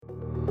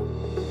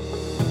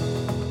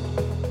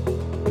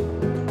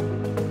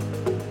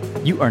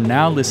You are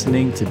now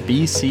listening to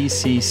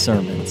BCC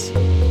Sermons.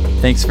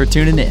 Thanks for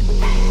tuning in.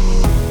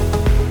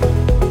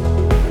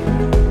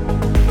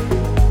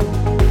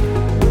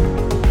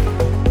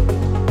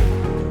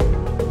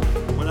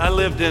 When I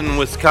lived in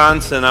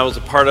Wisconsin, I was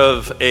a part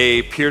of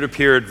a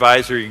peer-to-peer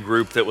advisory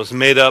group that was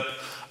made up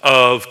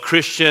of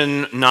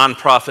Christian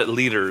nonprofit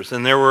leaders.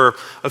 And there were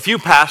a few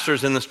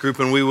pastors in this group,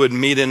 and we would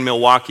meet in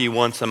Milwaukee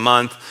once a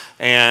month,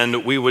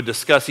 and we would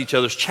discuss each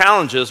other's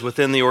challenges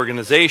within the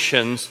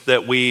organizations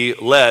that we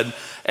led.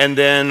 And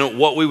then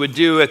what we would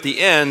do at the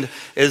end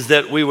is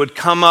that we would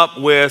come up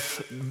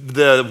with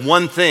the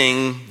one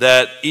thing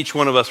that each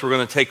one of us were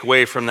going to take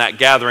away from that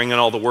gathering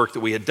and all the work that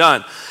we had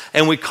done.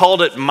 And we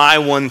called it My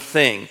One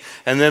Thing.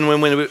 And then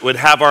when we would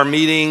have our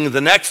meeting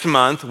the next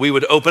month, we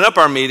would open up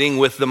our meeting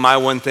with the My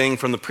One Thing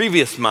from the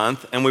previous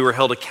month, and we were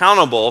held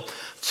accountable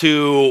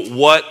to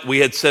what we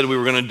had said we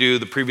were going to do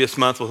the previous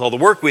month with all the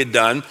work we had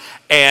done,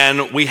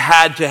 and we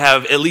had to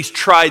have at least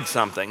tried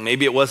something.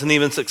 Maybe it wasn't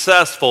even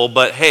successful,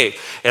 but hey,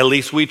 at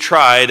least we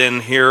tried,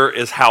 and here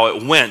is how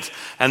it went.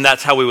 And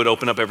that's how we would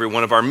open up every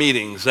one of our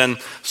meetings. And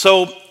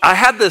so I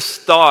had this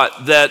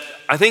thought that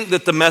I think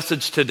that the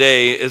message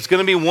today is going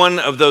to be one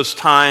of those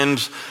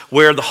times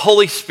where the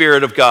Holy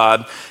Spirit of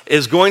God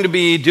is going to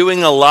be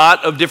doing a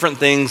lot of different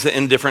things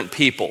in different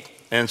people.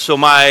 And so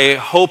my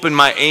hope and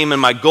my aim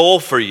and my goal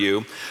for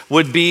you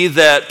would be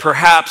that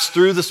perhaps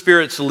through the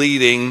Spirit's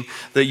leading,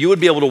 that you would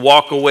be able to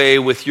walk away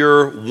with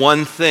your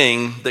one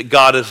thing that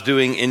God is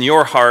doing in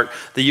your heart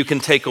that you can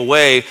take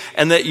away,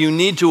 and that you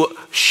need to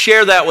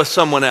share that with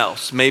someone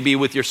else, maybe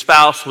with your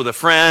spouse, with a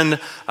friend,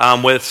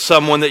 with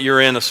someone that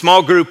you're in a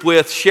small group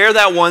with. Share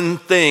that one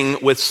thing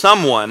with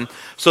someone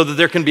so that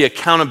there can be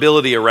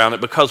accountability around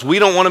it, because we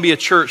don't want to be a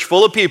church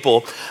full of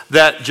people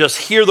that just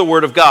hear the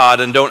Word of God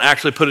and don't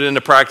actually put it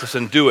into practice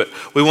and do it.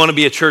 We want to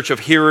be a church of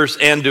hearers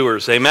and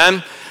doers,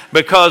 amen?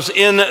 Because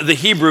in the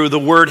Hebrew, the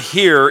word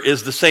hear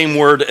is the same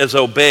word as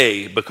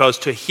obey, because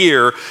to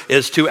hear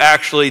is to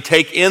actually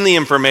take in the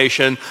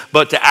information,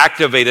 but to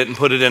activate it and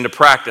put it into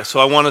practice. So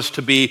I want us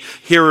to be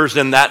hearers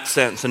in that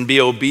sense and be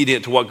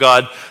obedient to what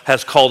God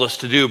has called us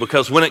to do,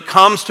 because when it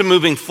comes to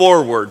moving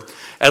forward,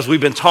 as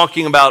we've been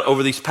talking about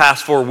over these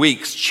past 4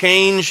 weeks,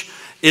 change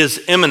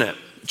is imminent.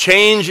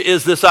 Change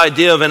is this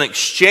idea of an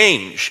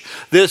exchange.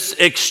 This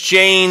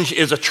exchange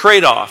is a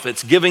trade-off.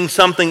 It's giving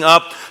something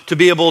up to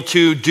be able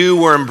to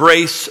do or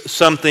embrace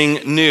something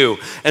new.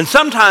 And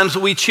sometimes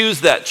we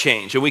choose that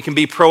change, and we can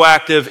be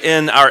proactive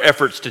in our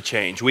efforts to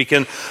change. We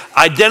can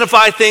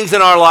identify things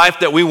in our life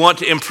that we want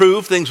to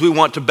improve, things we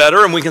want to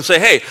better, and we can say,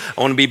 hey,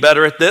 I want to be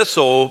better at this,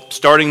 so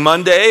starting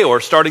Monday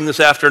or starting this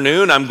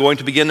afternoon, I'm going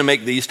to begin to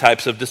make these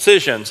types of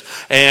decisions.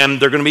 And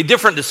they're going to be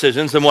different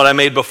decisions than what I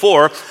made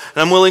before, and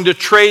I'm willing to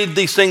trade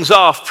these things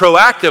off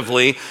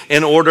proactively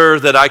in order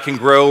that I can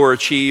grow or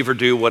achieve or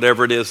do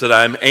whatever it is that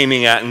I'm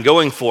aiming at and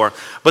going for.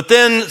 But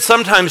then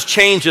sometimes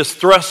change is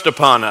thrust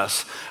upon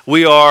us.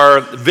 We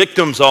are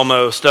victims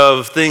almost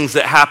of things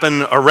that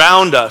happen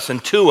around us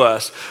and to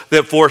us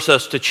that force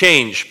us to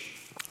change.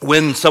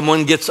 When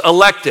someone gets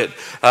elected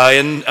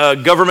in a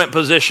government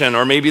position,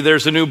 or maybe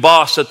there's a new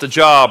boss at the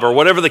job, or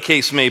whatever the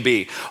case may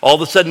be, all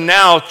of a sudden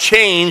now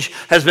change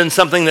has been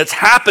something that's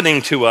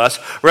happening to us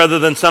rather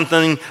than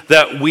something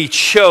that we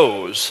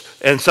chose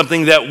and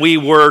something that we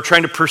were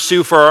trying to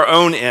pursue for our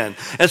own end.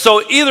 And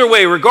so either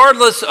way,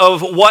 regardless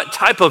of what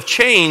type of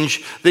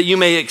change that you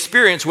may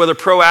experience, whether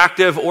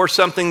proactive or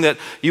something that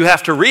you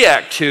have to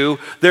react to,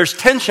 there's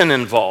tension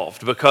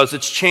involved, because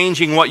it's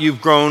changing what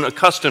you've grown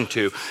accustomed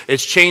to.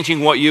 It's changing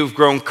what you've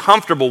grown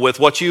comfortable with,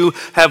 what you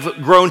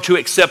have grown to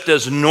accept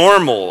as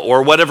normal,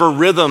 or whatever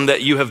rhythm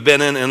that you have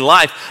been in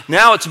life.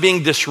 Now it's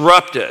being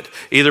disrupted,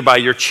 either by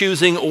your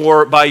choosing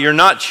or by your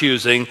not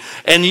choosing.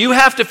 And you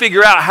have to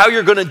figure out how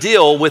you're going to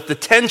deal with the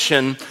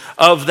tension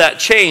of that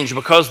change,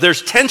 because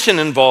there's tension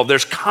involved,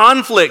 there's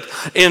conflict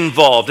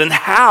involved, and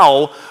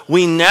how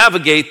we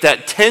navigate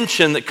that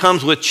tension that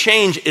comes with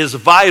change is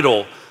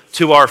vital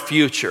to our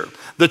future.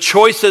 The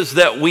choices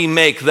that we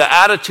make, the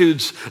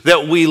attitudes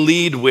that we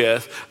lead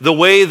with, the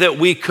way that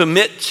we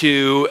commit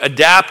to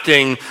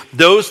adapting,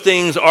 those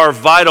things are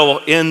vital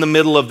in the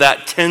middle of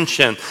that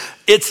tension.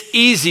 It's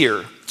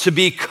easier to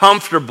be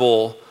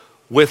comfortable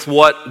with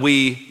what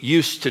we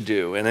used to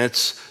do, and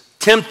it's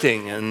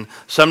tempting and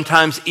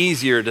sometimes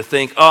easier to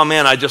think, oh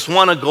man, I just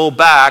want to go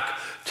back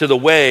to the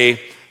way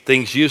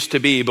things used to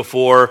be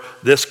before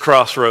this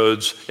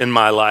crossroads in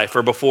my life,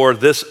 or before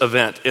this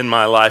event in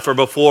my life, or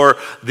before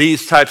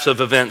these types of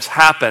events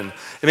happen.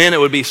 Man, it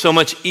would be so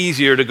much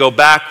easier to go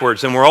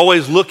backwards, and we're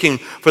always looking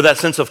for that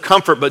sense of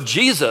comfort, but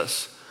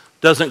Jesus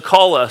doesn't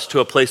call us to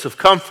a place of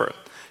comfort.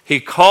 He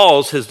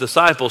calls his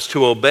disciples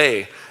to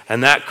obey,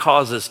 and that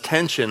causes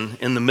tension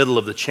in the middle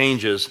of the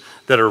changes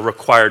that are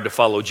required to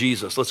follow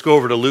Jesus. Let's go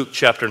over to Luke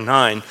chapter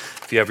 9,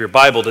 if you have your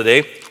Bible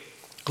today.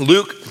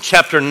 Luke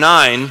chapter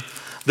 9,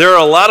 there are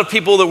a lot of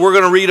people that we're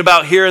going to read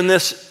about here in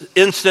this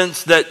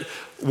instance that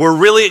were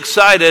really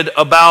excited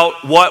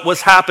about what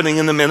was happening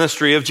in the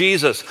ministry of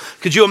Jesus.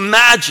 Could you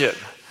imagine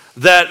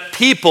that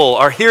people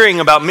are hearing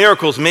about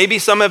miracles. Maybe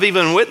some have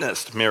even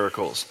witnessed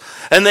miracles.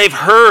 And they've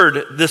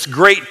heard this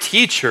great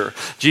teacher.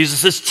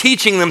 Jesus is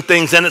teaching them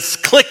things, and it's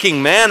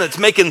clicking, man. It's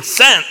making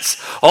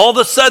sense. All of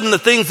a sudden, the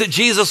things that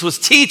Jesus was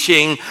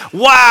teaching,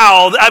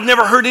 wow, I've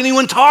never heard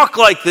anyone talk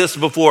like this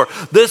before.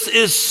 This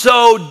is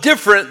so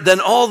different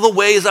than all the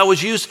ways I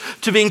was used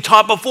to being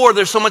taught before.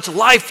 There's so much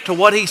life to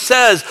what he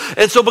says.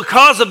 And so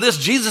because of this,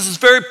 Jesus is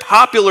very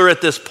popular at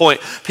this point.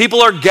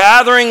 People are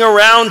gathering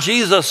around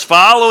Jesus,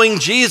 following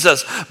Jesus.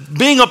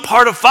 Being a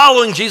part of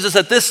following Jesus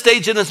at this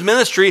stage in his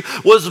ministry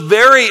was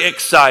very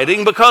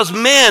exciting because,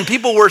 man,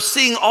 people were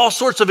seeing all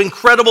sorts of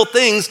incredible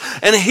things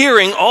and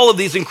hearing all of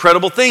these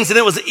incredible things. And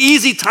it was an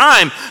easy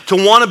time to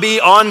want to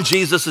be on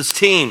Jesus'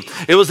 team.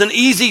 It was an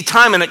easy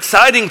time, an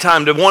exciting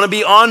time to want to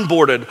be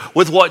onboarded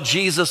with what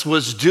Jesus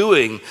was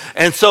doing.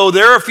 And so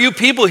there are a few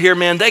people here,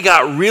 man, they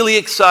got really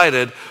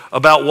excited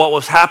about what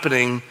was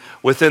happening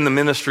within the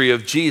ministry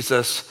of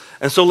Jesus.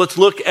 And so let's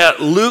look at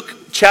Luke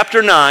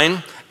chapter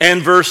 9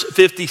 and verse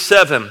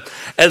 57.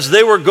 As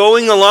they were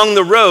going along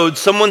the road,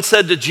 someone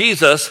said to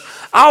Jesus,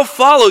 "I'll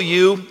follow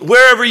you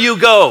wherever you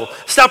go."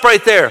 Stop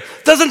right there.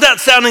 Doesn't that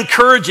sound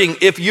encouraging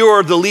if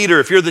you're the leader,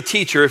 if you're the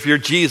teacher, if you're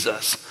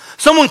Jesus?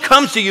 Someone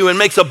comes to you and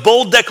makes a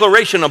bold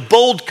declaration, a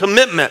bold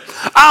commitment.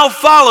 I'll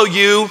follow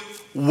you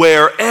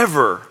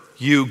wherever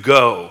you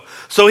go.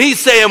 So he's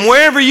saying,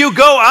 wherever you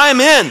go,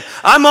 I'm in.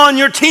 I'm on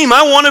your team.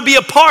 I want to be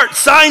a part.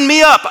 Sign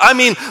me up. I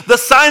mean, the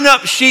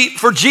sign-up sheet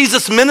for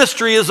Jesus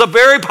ministry is a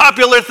very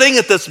popular thing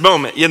at this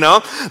moment, you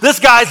know. This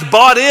guy's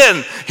bought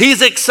in.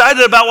 He's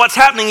excited about what's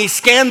happening. He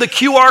scanned the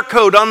QR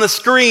code on the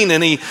screen,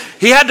 and he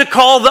had to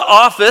call the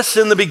office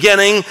in the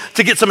beginning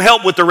to get some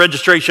help with the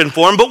registration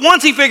form. But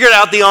once he figured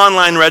out the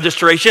online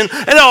registration,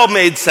 it all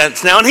made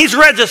sense now. And he's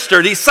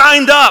registered. He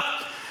signed up.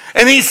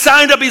 And he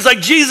signed up. He's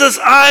like, Jesus,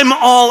 I'm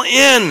all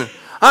in.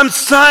 I'm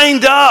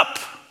signed up.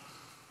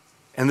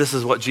 And this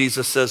is what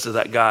Jesus says to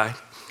that guy.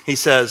 He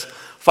says,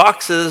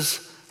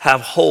 foxes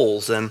have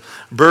holes and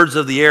birds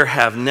of the air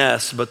have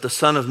nests, but the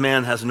Son of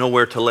Man has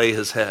nowhere to lay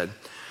his head.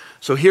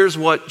 So here's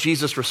what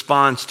Jesus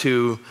responds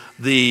to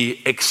the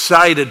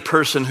excited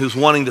person who's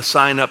wanting to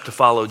sign up to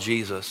follow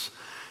Jesus.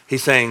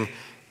 He's saying,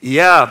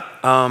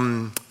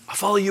 I'll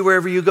follow you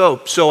wherever you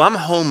go. So I'm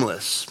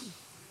homeless.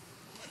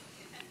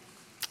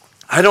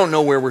 I don't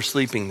know where we're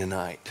sleeping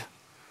tonight.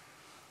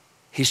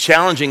 He's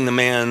challenging the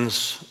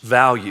man's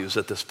values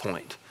at this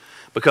point,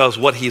 because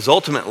what he's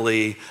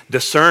ultimately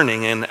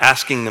discerning and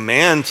asking the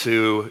man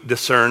to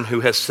discern who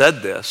has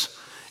said this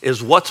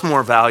is what's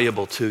more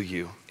valuable to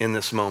you in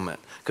this moment.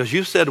 Because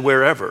you said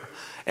wherever,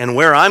 and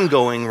where I'm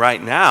going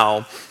right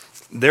now,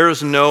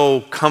 there's no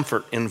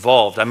comfort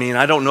involved. I mean,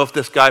 I don't know if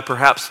this guy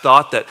perhaps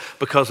thought that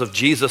because of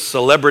Jesus'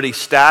 celebrity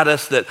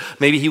status that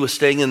maybe he was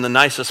staying in the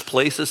nicest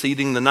places,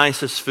 eating the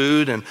nicest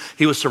food, and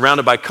he was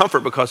surrounded by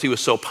comfort because he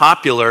was so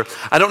popular.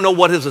 I don't know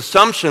what his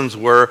assumptions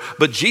were,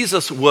 but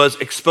Jesus was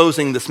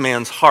exposing this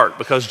man's heart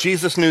because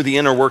Jesus knew the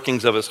inner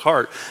workings of his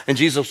heart, and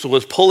Jesus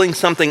was pulling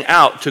something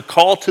out to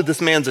call to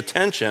this man's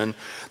attention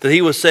that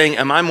he was saying,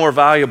 am I more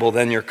valuable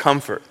than your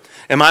comfort?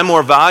 Am I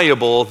more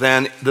valuable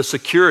than the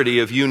security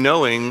of you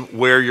knowing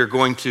where you're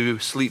going to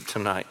sleep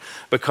tonight?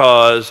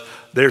 Because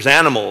there's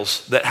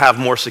animals that have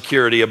more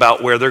security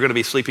about where they're going to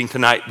be sleeping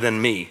tonight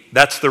than me.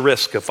 That's the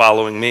risk of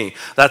following me.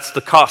 That's the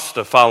cost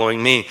of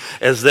following me,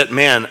 is that,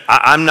 man,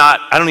 I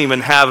don't even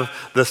have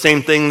the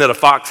same thing that a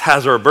fox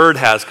has or a bird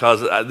has,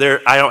 because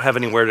I don't have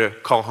anywhere to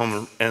call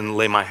home and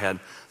lay my head.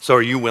 So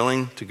are you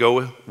willing to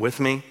go with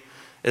me?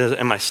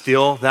 Am I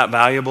still that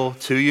valuable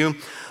to you?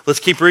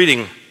 Let's keep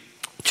reading.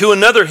 To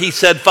another, he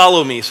said,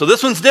 follow me. So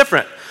this one's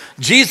different.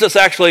 Jesus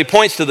actually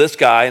points to this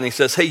guy and he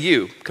says, hey,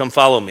 you, come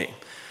follow me.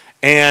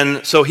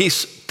 And so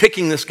he's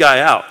picking this guy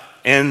out.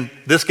 And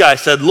this guy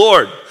said,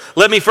 Lord,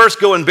 let me first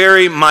go and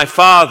bury my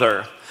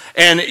father.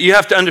 And you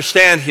have to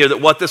understand here that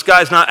what this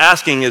guy's not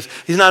asking is,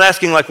 he's not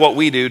asking like what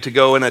we do to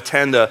go and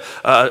attend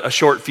a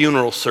short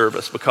funeral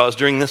service, because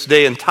during this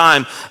day and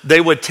time,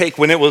 they would take,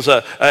 when it was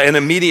an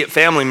immediate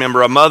family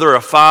member, a mother,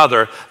 a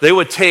father, they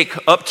would take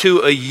up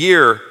to a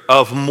year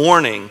of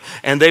mourning,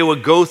 and they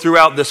would go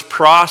throughout this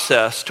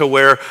process to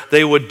where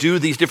they would do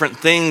these different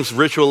things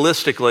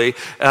ritualistically,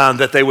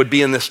 that they would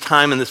be in this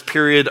time, in this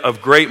period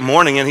of great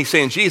mourning. And he's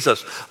saying,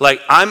 Jesus,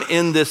 like, I'm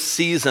in this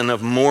season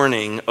of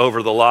mourning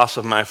over the loss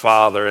of my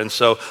father, and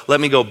so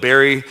let me go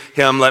bury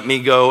him, let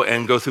me go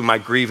and go through my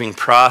grieving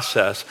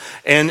process.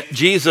 And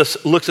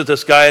Jesus looks at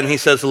this guy and he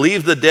says,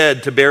 leave the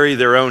dead to bury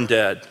their own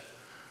dead.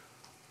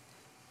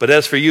 But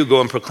as for you,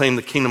 go and proclaim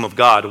the kingdom of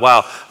God.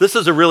 Wow, this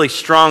is a really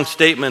strong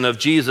statement of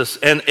Jesus,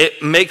 and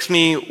it makes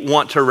me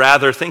want to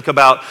rather think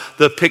about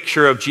the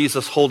picture of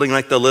Jesus holding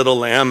like the little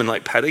lamb and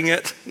like petting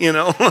it, you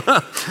know?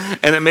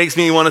 And it makes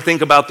me want to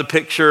think about the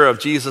picture of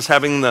Jesus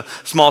having the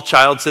small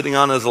child sitting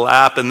on his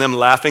lap and them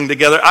laughing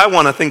together. I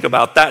want to think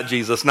about that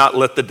Jesus, not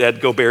let the dead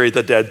go bury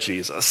the dead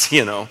Jesus,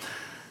 you know?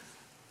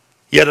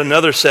 Yet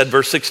another said,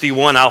 verse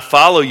 61, I'll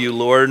follow you,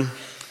 Lord.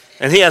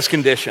 And he has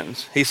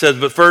conditions. He says,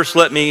 but first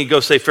let me go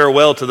say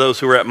farewell to those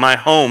who are at my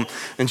home.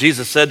 And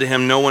Jesus said to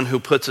him, no one who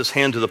puts his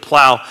hand to the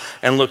plow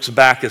and looks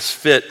back is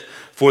fit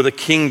for the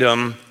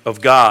kingdom of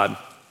God.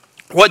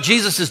 What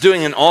Jesus is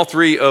doing in all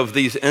three of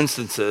these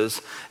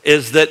instances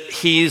is that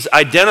he's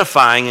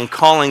identifying and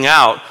calling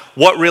out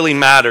what really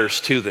matters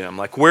to them.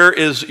 Like, where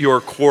is your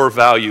core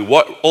value?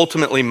 What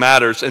ultimately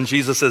matters? And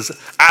Jesus is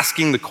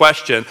asking the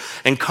question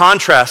and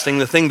contrasting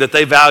the thing that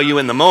they value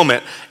in the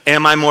moment.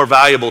 Am I more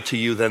valuable to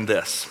you than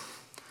this?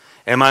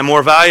 Am I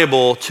more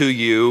valuable to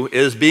you?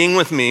 Is being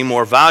with me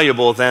more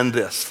valuable than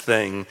this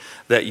thing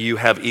that you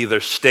have either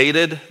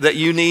stated that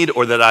you need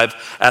or that I've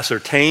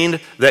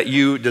ascertained that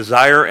you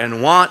desire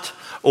and want,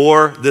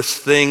 or this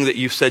thing that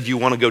you said you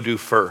want to go do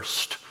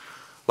first?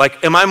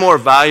 Like, am I more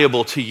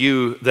valuable to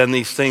you than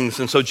these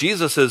things? And so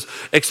Jesus is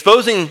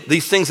exposing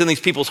these things in these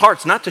people's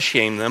hearts, not to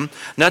shame them,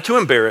 not to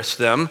embarrass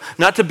them,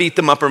 not to beat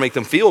them up or make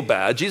them feel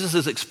bad. Jesus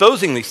is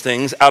exposing these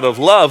things out of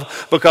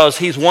love because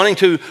he's wanting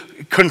to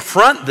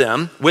confront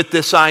them with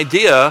this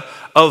idea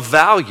of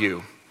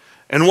value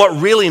and what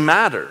really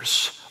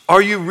matters.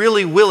 Are you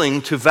really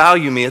willing to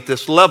value me at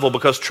this level?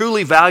 Because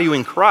truly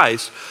valuing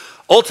Christ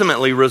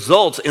ultimately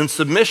results in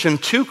submission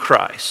to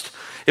Christ.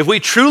 If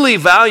we truly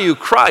value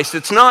Christ,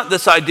 it's not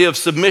this idea of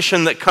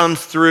submission that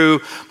comes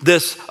through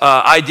this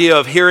idea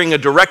of hearing a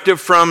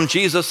directive from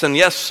Jesus and,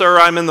 yes, sir,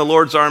 I'm in the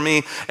Lord's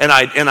army, and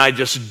I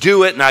just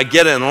do it and I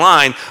get in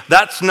line.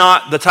 That's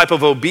not the type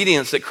of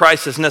obedience that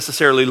Christ is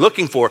necessarily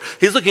looking for.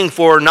 He's looking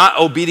for not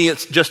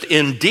obedience just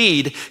in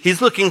deed,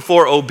 he's looking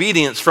for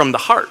obedience from the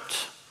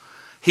heart.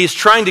 He's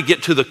trying to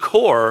get to the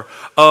core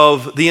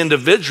of the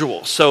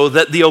individual so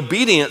that the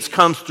obedience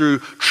comes through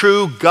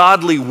true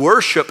godly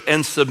worship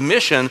and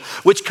submission,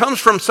 which comes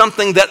from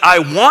something that I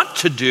want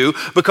to do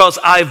because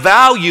I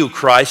value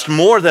Christ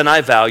more than I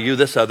value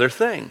this other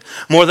thing,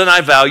 more than I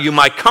value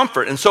my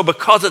comfort. And so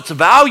because it's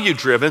value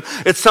driven,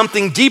 it's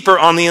something deeper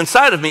on the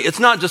inside of me.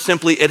 It's not just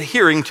simply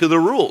adhering to the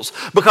rules,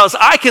 because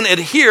I can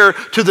adhere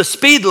to the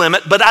speed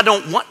limit, but I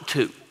don't want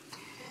to.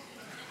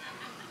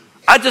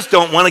 I just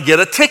don't want to get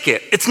a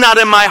ticket. It's not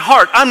in my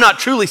heart. I'm not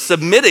truly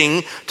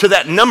submitting to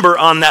that number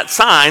on that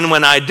sign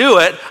when I do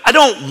it. I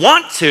don't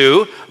want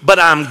to, but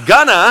I'm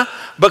gonna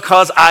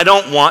because I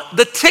don't want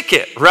the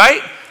ticket,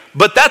 right?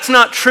 But that's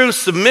not true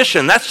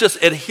submission. That's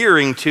just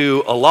adhering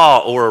to a law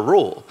or a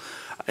rule.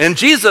 And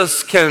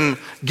Jesus can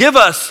give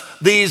us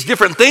these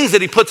different things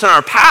that he puts in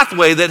our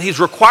pathway that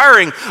he's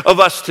requiring of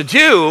us to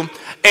do,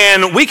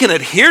 and we can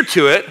adhere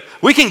to it.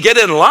 We can get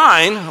in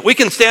line, we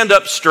can stand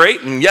up straight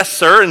and yes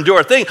sir and do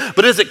our thing,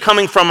 but is it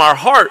coming from our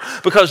heart?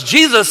 Because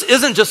Jesus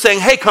isn't just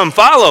saying, hey, come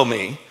follow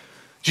me.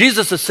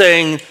 Jesus is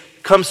saying,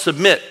 come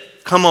submit,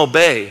 come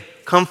obey,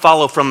 come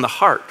follow from the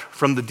heart,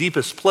 from the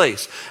deepest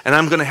place. And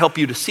I'm gonna help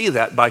you to see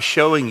that by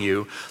showing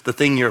you the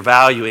thing you're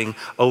valuing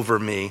over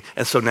me.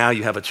 And so now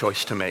you have a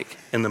choice to make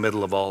in the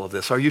middle of all of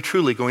this. Are you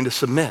truly going to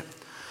submit?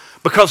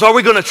 Because are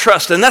we gonna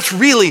trust? And that's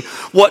really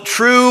what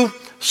true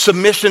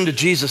submission to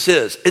Jesus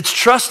is. It's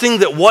trusting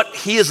that what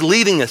he is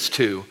leading us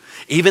to,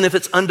 even if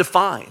it's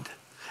undefined,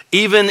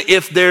 even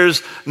if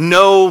there's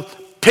no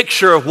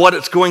picture of what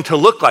it's going to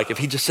look like, if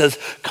he just says,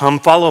 come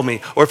follow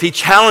me, or if he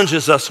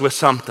challenges us with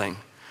something,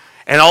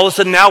 and all of a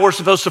sudden now we're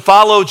supposed to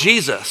follow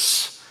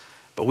Jesus,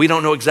 but we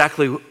don't know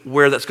exactly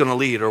where that's going to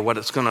lead or what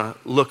it's going to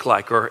look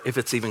like or if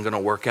it's even going to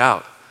work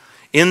out.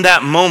 In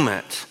that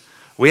moment,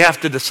 we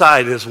have to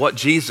decide, is what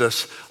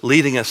Jesus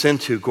leading us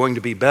into going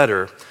to be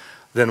better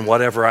than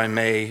whatever I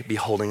may be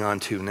holding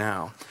on to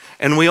now?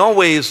 And we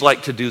always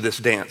like to do this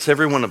dance,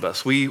 every one of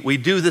us. We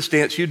do this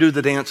dance, you do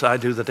the dance, I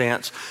do the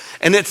dance.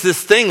 And it's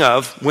this thing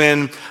of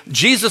when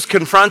Jesus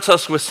confronts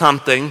us with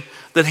something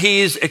that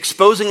he's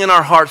exposing in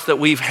our hearts that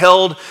we've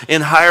held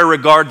in higher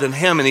regard than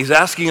him, and he's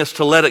asking us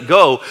to let it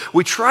go,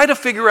 we try to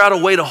figure out a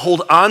way to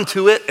hold on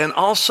to it and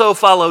also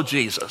follow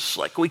Jesus.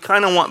 Like, we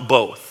kind of want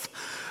both.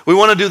 We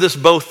want to do this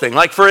both thing.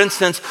 Like, for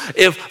instance,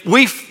 if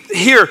we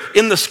hear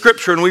in the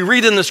scripture and we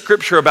read in the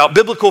scripture about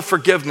biblical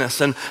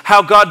forgiveness and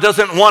how God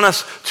doesn't want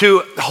us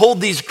to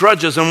hold these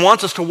grudges and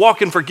wants us to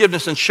walk in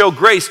forgiveness and show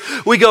grace,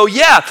 we go,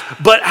 yeah,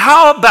 but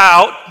how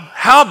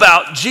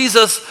about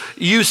Jesus,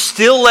 you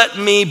still let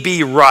me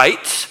be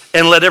right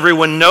and let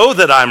everyone know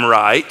that I'm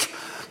right,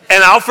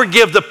 and I'll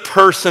forgive the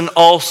person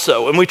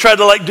also. And we try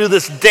to do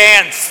this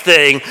dance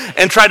thing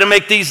and try to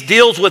make these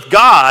deals with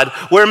God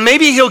where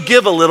maybe he'll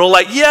give a little,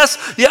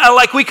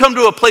 we come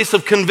to a place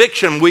of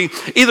conviction. We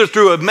either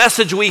through a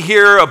message we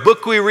hear, a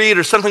book we read,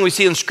 or something we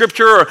see in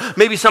scripture, or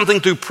maybe something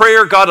through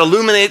prayer God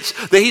illuminates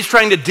that he's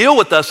trying to deal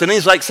with us. And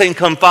he's like saying,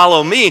 come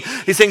follow me.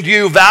 He's saying, do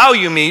you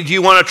value me? Do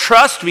you want to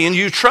trust me? And do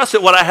you trust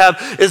that what I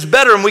have is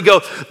better? And we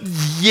go,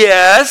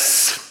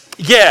 yes,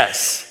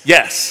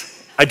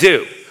 I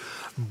do.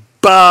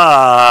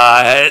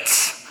 But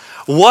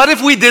what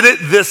if we did it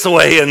this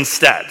way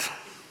instead?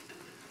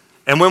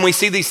 And when we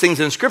see these things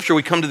in scripture,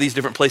 we come to these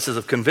different places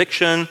of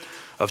conviction,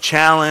 of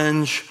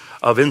challenge,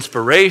 of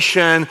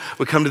inspiration.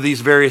 We come to these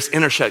various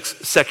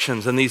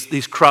intersections and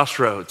these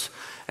crossroads.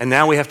 And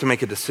now we have to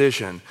make a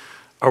decision.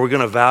 Are we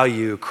going to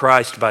value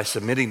Christ by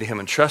submitting to him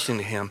and trusting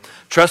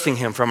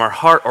him from our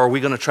heart, or are we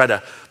going to try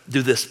to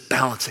do this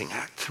balancing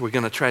act? We're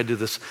going to try to do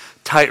this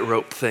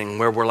tightrope thing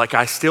where we're like,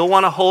 I still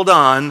want to hold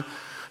on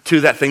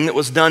to that thing that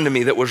was done to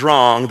me that was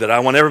wrong, that I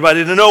want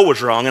everybody to know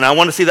was wrong, and I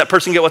want to see that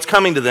person get what's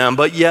coming to them,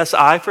 but yes,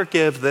 I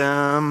forgive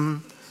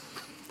them.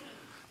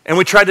 And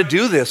we try to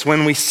do this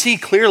when we see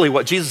clearly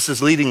what Jesus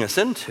is leading us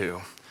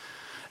into.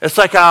 It's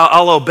like,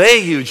 I'll obey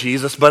you,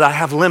 Jesus, but I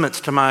have limits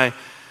to my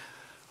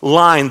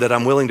line that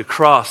I'm willing to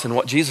cross. And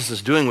what Jesus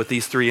is doing with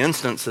these three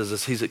instances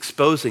is he's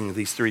exposing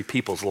these three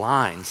people's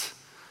lines.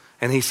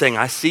 And he's saying,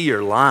 I see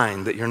your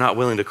line that you're not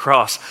willing to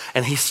cross.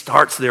 And he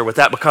starts there with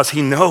that because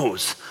he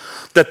knows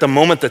that the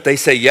moment that they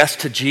say yes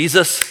to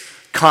Jesus,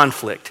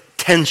 conflict,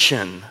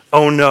 tension,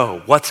 oh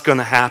no, what's going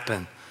to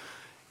happen?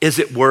 Is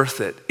it worth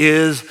it?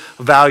 Is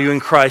valuing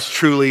Christ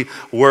truly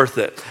worth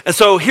it? And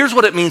so here's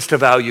what it means to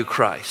value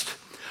Christ.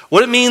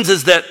 What it means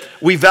is that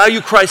we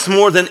value Christ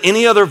more than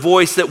any other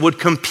voice that would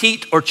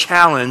compete or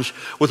challenge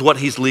with what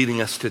he's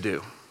leading us to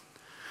do.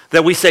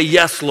 That we say,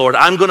 yes, Lord,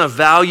 I'm going to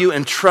value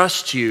and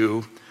trust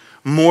you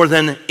more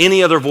than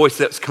any other voice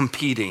that's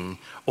competing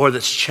or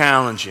that's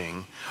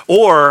challenging,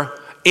 or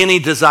any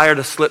desire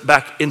to slip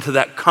back into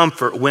that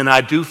comfort when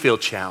I do feel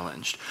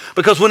challenged.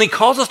 Because when he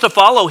calls us to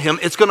follow him,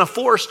 it's going to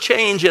force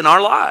change in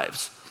our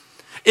lives.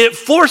 It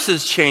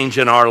forces change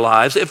in our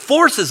lives. It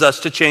forces us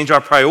to change our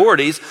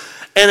priorities.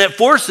 And it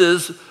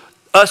forces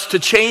us to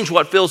change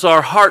what fills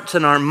our hearts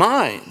and our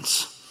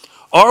minds.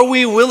 Are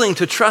we willing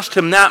to trust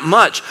him that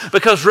much?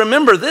 Because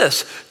remember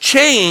this,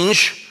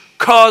 change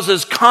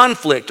causes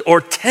conflict or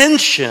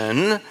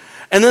tension,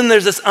 and then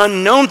there's this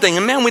unknown thing.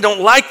 And man, we don't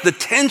like the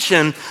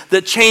tension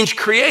that change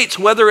creates,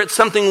 whether it's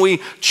something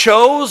we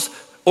chose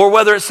or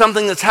whether it's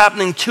something that's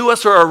happening to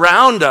us or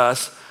around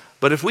us.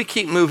 But if we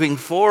keep moving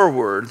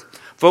forward,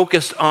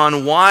 focused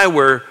on why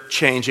we're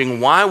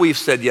changing, why we've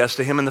said yes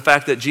to him, and the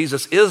fact that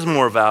Jesus is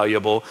more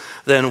valuable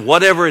than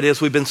whatever it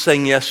is we've been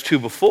saying yes to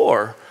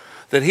before,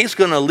 that he's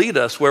going to lead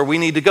us where we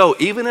need to go,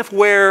 even if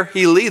where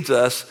he leads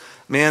us,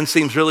 man,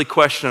 seems really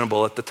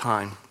questionable at the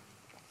time.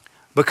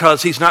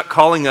 Because he's not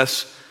calling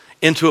us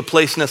into a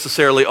place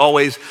necessarily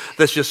always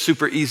that's just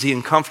super easy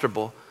and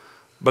comfortable.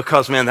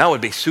 Because, man, that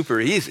would be super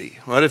easy.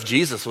 What if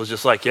Jesus was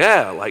just like,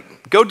 yeah,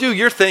 like, go do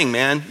your thing,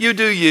 man. You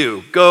do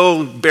you.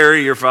 Go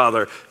bury your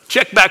father.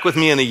 Check back with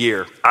me in a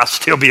year. I'll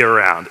still be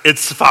around.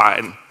 It's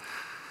fine.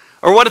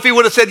 Or what if he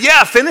would have said,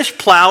 yeah, finish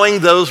plowing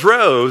those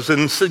rows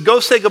and go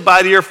say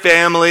goodbye to your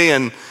family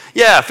and,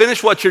 yeah,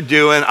 finish what you're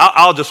doing.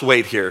 I'll just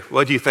wait here.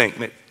 What do you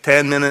think?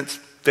 10 minutes,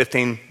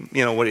 15,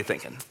 what are you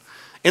thinking?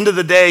 End of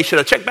the day, should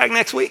I check back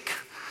next week?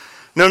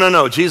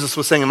 No. Jesus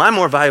was saying, am I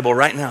more valuable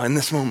right now in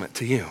this moment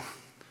to you?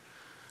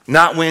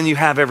 Not when you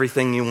have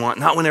everything you want,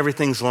 not when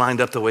everything's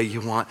lined up the way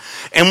you want.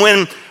 And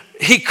when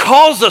he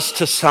calls us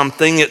to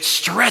something, it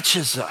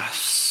stretches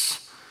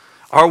us.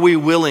 Are we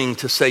willing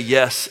to say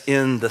yes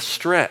in the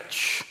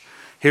stretch?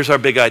 Here's our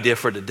big idea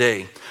for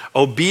today.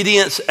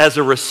 Obedience as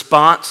a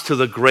response to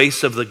the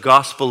grace of the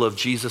gospel of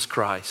Jesus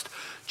Christ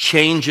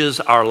changes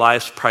our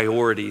life's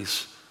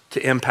priorities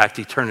to impact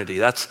eternity.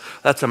 That's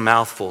a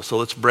mouthful, so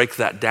let's break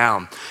that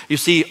down. You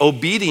see,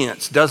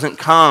 obedience doesn't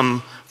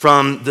come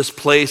from this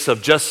place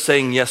of just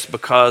saying yes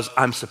because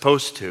I'm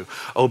supposed to.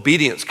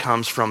 Obedience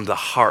comes from the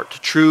heart.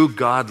 True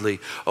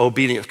godly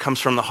obedience comes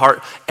from the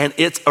heart, and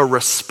it's a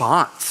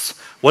response.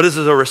 What is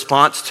it a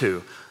response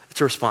to? It's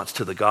a response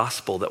to the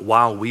gospel that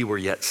while we were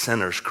yet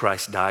sinners,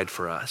 Christ died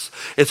for us.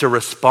 It's a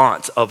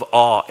response of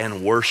awe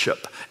and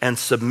worship and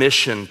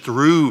submission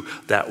through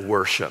that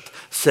worship,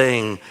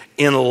 saying,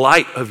 in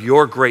light of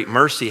your great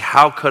mercy,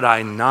 how could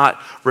I not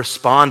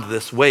respond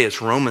this way?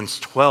 It's Romans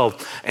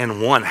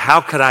 12:1. How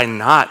could I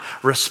not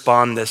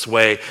respond this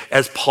way?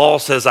 As Paul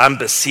says, I'm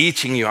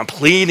beseeching you, I'm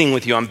pleading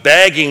with you, I'm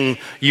begging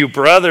you,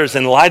 brothers,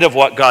 in light of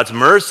what God's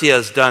mercy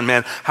has done,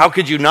 man, how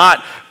could you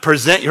not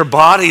present your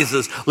bodies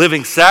as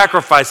living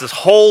sacrifices,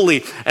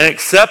 holy and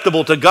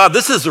acceptable to God?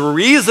 This is a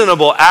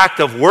reasonable act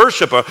of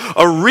worship,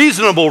 a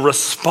reasonable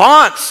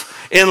response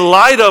in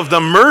light of the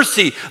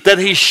mercy that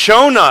he's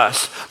shown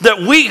us, that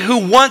we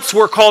who once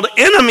were called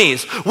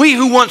enemies, we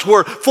who once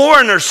were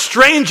foreigners,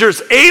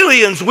 strangers,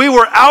 aliens, we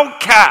were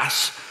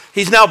outcasts.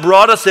 He's now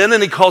brought us in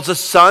and he calls us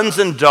sons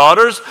and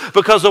daughters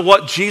because of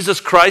what Jesus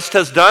Christ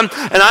has done.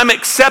 And I'm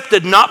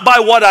accepted not by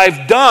what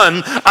I've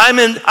done.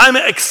 I'm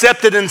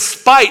accepted in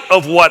spite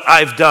of what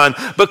I've done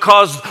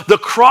because the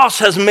cross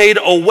has made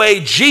a way.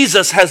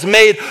 Jesus has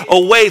made a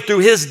way through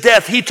his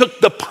death. He took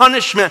the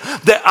punishment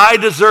that I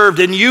deserved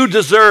and you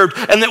deserved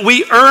and that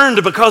we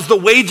earned because the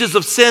wages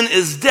of sin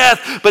is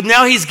death. But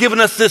now he's given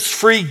us this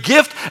free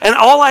gift and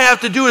all I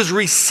have to do is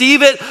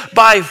receive it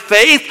by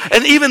faith.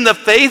 And even the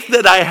faith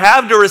that I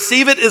have to receive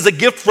it is a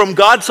gift from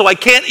God, so I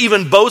can't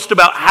even boast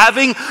about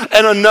having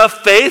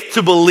enough faith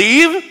to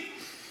believe.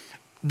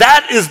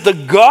 That is the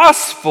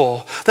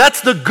gospel.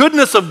 That's the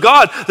goodness of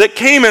God that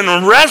came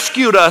and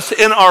rescued us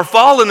in our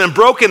fallen and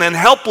broken and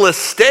helpless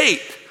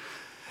state.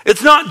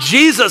 It's not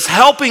Jesus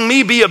helping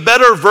me be a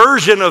better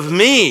version of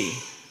me.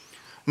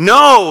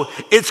 No,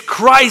 it's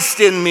Christ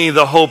in me,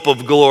 the hope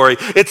of glory.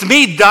 It's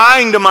me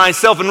dying to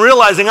myself and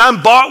realizing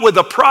I'm bought with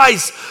a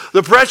price,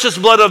 the precious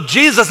blood of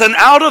Jesus. And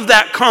out of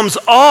that comes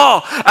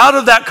awe. Out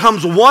of that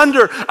comes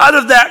wonder. Out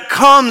of that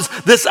comes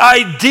this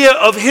idea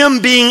of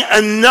him being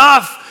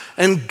enough,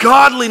 and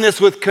godliness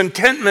with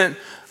contentment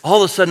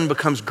all of a sudden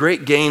becomes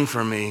great gain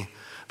for me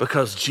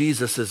because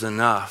Jesus is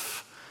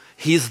enough.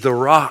 He's the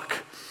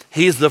rock.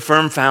 He's the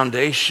firm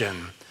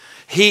foundation.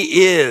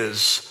 He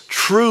is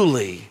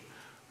truly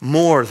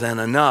more than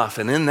enough.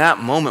 And in that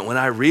moment when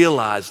I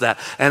realized that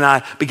and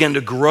I began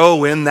to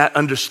grow in that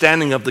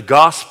understanding of the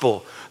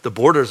gospel, the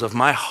borders of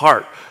my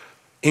heart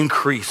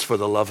increased for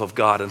the love of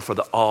God and for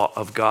the awe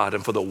of God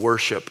and for the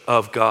worship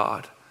of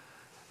God.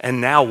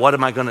 And now what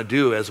am I going to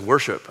do as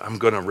worship? I'm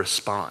going to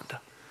respond.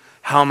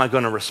 How am I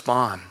going to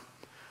respond?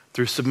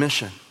 Through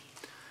submission.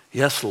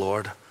 Yes,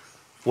 Lord.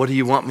 What do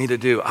you want me to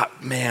do?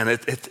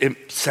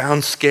 It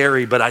sounds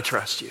scary, but I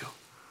trust you.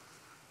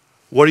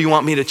 What do you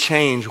want me to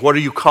change? What are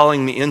you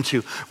calling me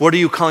into? What are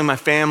you calling my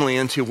family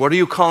into? What are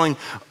you calling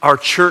our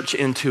church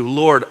into?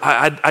 Lord,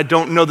 I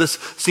don't know, this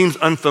seems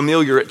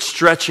unfamiliar. It's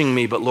stretching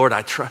me, but Lord,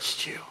 I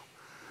trust you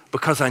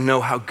because I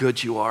know how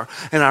good you are.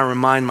 And I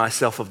remind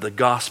myself of the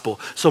gospel.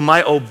 So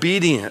my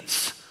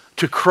obedience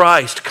to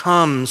Christ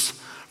comes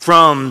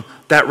from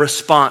that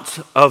response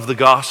of the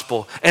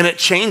gospel. And it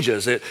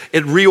changes, it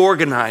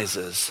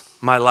reorganizes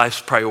my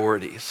life's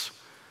priorities.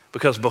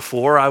 Because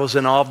before I was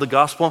in awe of the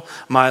gospel,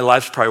 my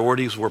life's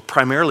priorities were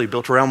primarily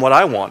built around what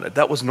I wanted.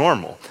 That was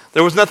normal.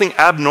 There was nothing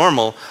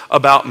abnormal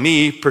about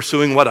me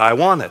pursuing what I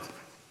wanted,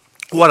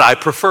 what I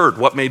preferred,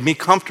 what made me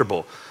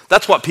comfortable.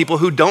 That's what people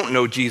who don't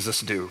know Jesus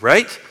do,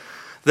 right?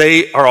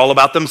 They are all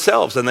about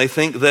themselves, and they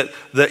think that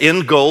the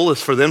end goal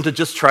is for them to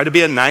just try to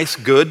be a nice,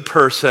 good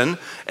person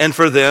and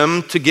for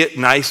them to get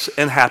nice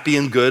and happy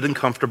and good and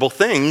comfortable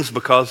things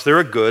because they're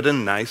a good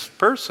and nice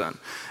person.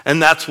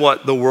 And that's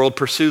what the world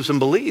pursues and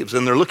believes,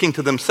 and they're looking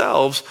to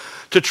themselves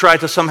to try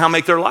to somehow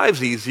make their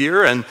lives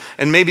easier, and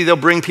maybe they'll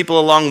bring people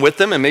along with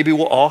them, and maybe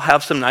we'll all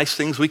have some nice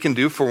things we can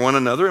do for one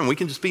another, and we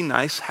can just be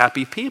nice,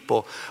 happy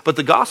people. But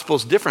the gospel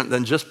is different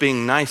than just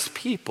being nice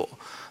people.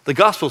 The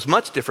gospel is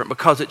much different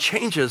because it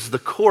changes the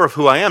core of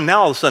who I am.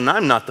 Now all of a sudden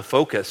I'm not the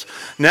focus.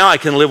 Now I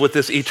can live with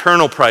this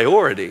eternal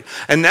priority.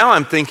 And now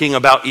I'm thinking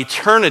about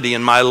eternity,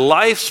 and my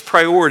life's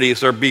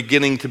priorities are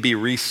beginning to be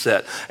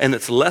reset. And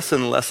it's less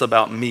and less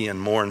about me and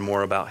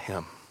more about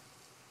him.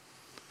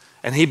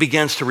 And he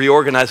begins to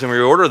reorganize and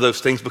reorder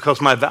those things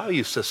because my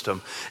value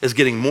system is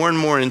getting more and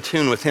more in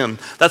tune with him.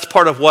 That's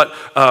part of what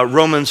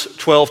Romans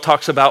 12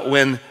 talks about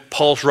when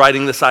Paul's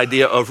writing this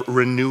idea of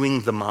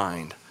renewing the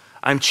mind.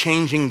 I'm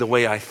changing the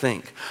way I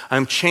think.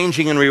 I'm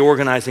changing and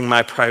reorganizing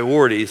my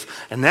priorities.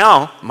 And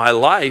now my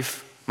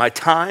life, my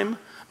time,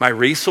 my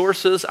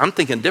resources, I'm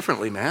thinking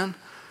differently, man.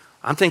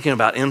 I'm thinking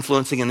about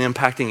influencing and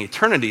impacting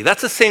eternity.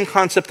 That's the same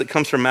concept that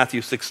comes from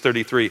Matthew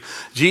 6:33.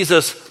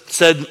 Jesus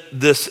said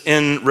this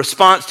in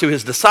response to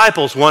his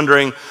disciples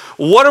wondering,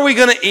 what are we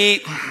going to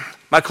eat?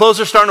 My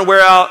clothes are starting to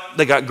wear out.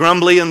 They got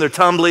grumbly and they're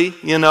tumbly,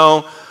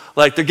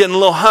 like they're getting a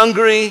little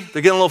hungry.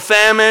 They're getting a little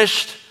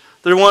famished.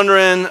 They're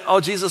wondering, oh,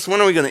 Jesus,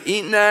 when are we going to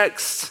eat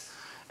next?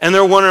 And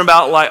they're wondering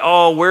about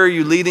where are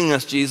you leading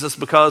us, Jesus?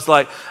 Because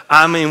we're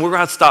going to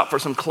have to stop for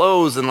some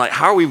clothes, and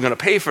how are we going to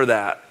pay for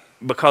that?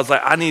 Because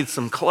I need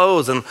some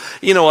clothes, and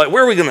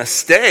where are we going to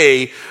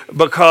stay?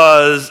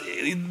 Because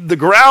the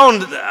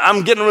ground,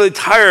 I'm getting really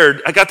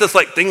tired. I got this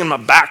thing in my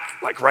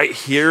back, right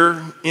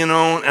here, and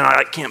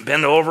I can't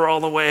bend over all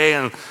the way,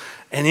 and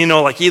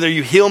either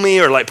you heal me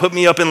or put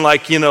me up in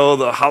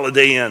the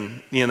Holiday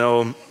Inn,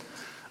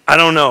 I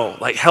don't know,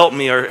 help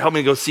me or help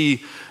me go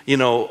see,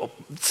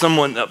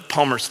 someone, a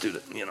Palmer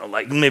student,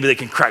 maybe they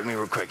can crack me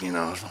real quick,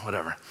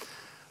 whatever.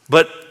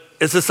 But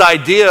it's this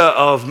idea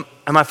of,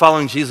 am I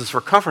following Jesus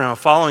for comfort? Am I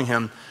following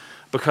him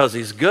because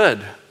he's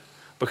good?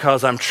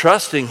 Because I'm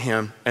trusting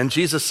him. And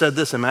Jesus said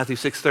this in Matthew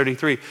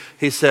 6:33.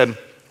 He said,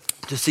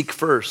 to seek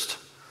first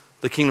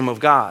the kingdom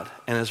of God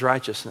and his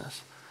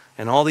righteousness.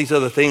 And all these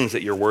other things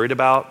that you're worried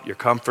about, your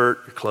comfort,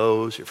 your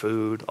clothes, your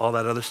food, all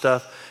that other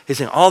stuff. He's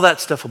saying all that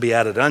stuff will be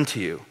added unto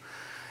you.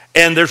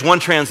 And there's one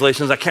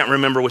translation, I can't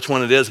remember which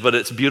one it is, but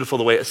it's beautiful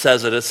the way it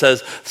says it. It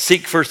says,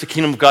 seek first the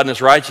kingdom of God and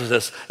his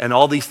righteousness, and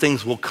all these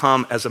things will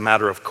come as a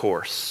matter of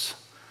course.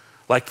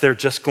 They're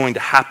just going to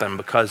happen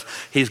because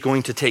he's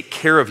going to take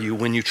care of you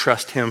when you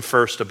trust him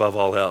first above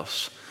all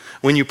else.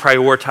 When you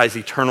prioritize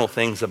eternal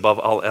things above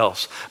all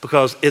else.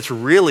 Because it's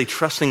really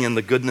trusting in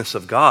the goodness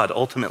of God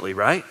ultimately,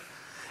 right?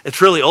 It's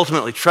really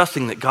ultimately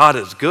trusting that God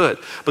is good,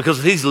 because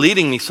if he's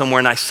leading me somewhere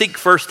and I seek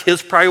first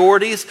his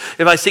priorities,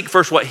 if I seek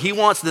first what he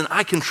wants, then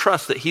I can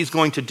trust that he's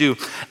going to do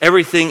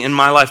everything in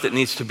my life that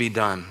needs to be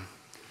done.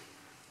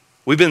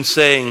 We've been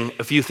saying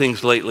a few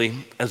things lately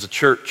as a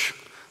church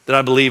that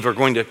I believe are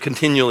going to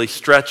continually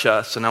stretch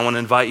us, and I want to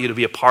invite you to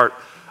be a part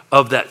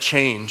of that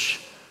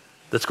change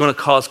that's going to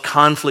cause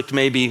conflict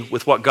maybe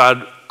with what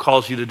God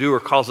calls you to do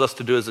or calls us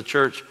to do as a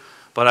church,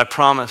 but I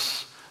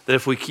promise that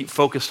if we keep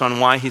focused on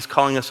why he's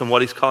calling us and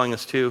what he's calling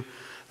us to,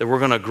 that we're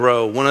going to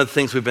grow. One of the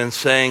things we've been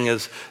saying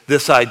is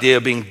this idea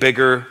of being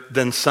bigger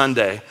than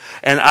Sunday.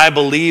 And I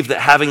believe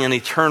that having an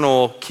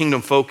eternal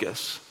kingdom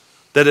focus,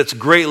 that it's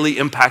greatly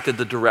impacted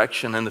the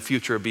direction and the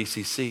future of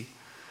BCC.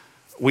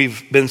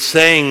 We've been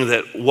saying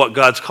that what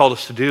God's called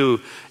us to do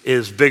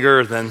is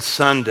bigger than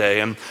Sunday.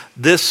 And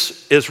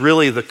this is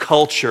really the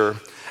culture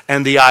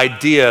and the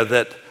idea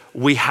that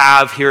we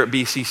have here at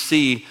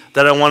BCC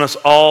that I want us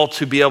all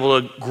to be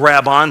able to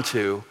grab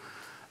onto,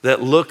 that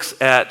looks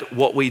at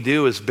what we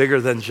do as bigger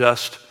than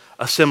just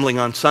assembling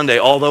on Sunday.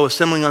 Although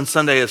assembling on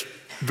Sunday is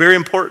very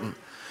important.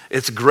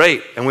 It's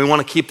great, and we want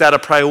to keep that a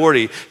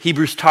priority.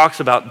 Hebrews talks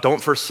about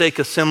don't forsake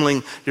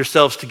assembling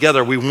yourselves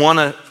together. We want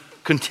to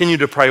continue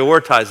to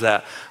prioritize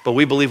that, but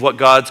we believe what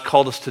God's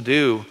called us to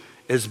do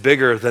is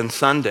bigger than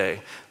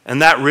Sunday.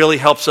 And that really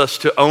helps us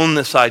to own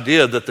this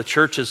idea that the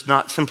church is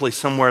not simply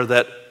somewhere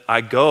that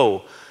I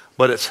go,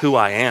 but it's who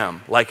I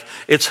am. Like,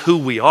 it's who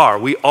we are.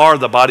 We are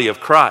the body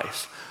of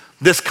Christ.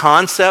 This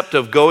concept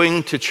of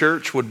going to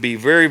church would be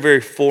very,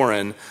 very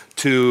foreign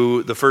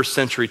to the first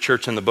century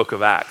church in the book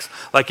of Acts.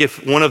 Like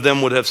if one of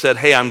them would have said,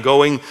 hey, I'm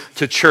going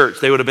to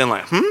church, they would have been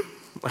like,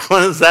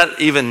 what does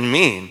that even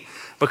mean?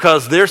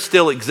 Because they're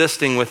still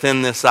existing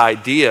within this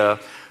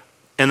idea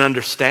and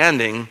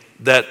understanding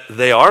that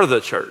they are the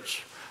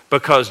church.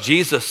 Because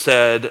Jesus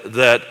said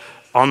that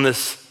on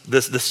this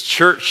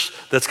church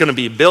that's going to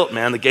be built,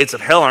 man, the gates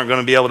of hell aren't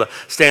going to be able to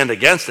stand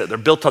against it. They're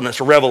built on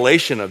this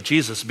revelation of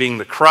Jesus being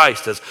the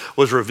Christ as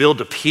was revealed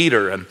to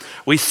Peter. And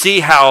we see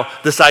how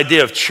this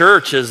idea of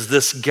church is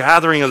this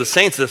gathering of the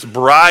saints, this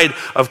bride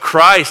of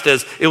Christ,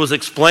 as it was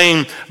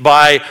explained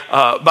by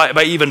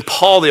even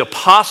Paul the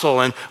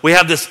apostle. And we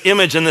have this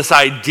image and this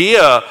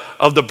idea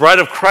of the bride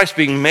of Christ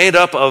being made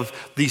up of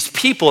these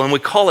people, and we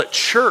call it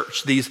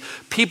church, these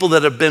people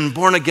that have been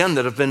born again,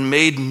 that have been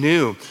made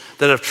new,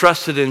 that have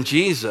trusted in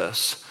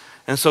Jesus.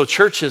 And so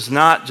church is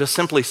not just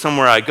simply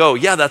somewhere I go.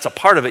 Yeah, that's a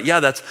part of it. Yeah,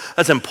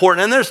 that's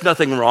important. And there's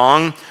nothing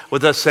wrong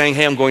with us saying,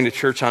 hey, I'm going to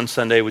church on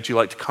Sunday. Would you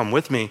like to come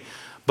with me?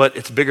 But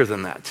it's bigger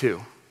than that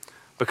too.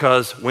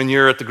 Because when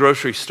you're at the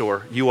grocery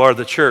store, you are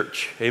the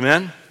church.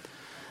 Amen?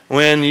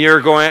 When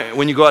you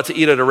go out to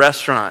eat at a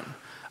restaurant,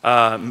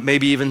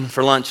 maybe even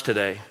for lunch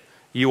today,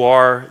 you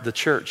are the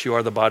church. You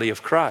are the body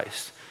of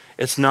Christ.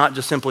 It's not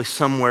just simply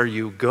somewhere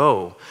you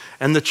go.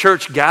 And the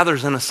church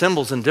gathers and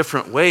assembles in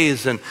different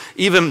ways. And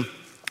even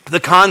the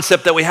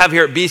concept that we have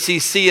here at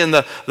BCC and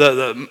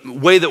the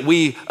way that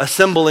we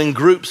assemble in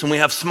groups and we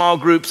have small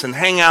groups and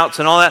hangouts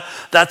and all that,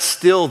 that's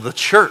still the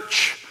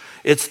church.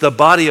 It's the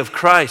body of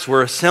Christ.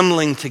 We're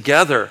assembling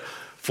together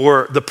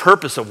for the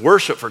purpose of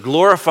worship, for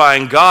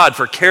glorifying God,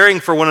 for caring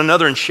for one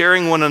another and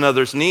sharing one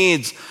another's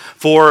needs,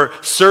 for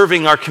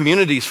serving our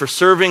communities, for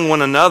serving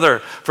one another,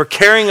 for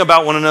caring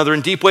about one another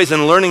in deep ways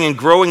and learning and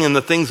growing in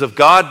the things of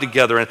God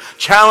together and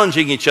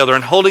challenging each other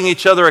and holding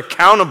each other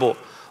accountable.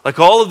 Like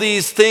all of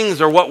these things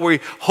are what we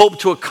hope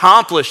to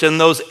accomplish in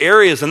those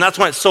areas. And that's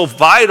why it's so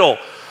vital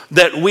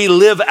that we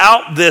live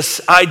out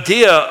this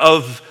idea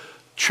of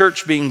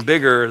church being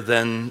bigger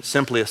than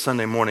simply a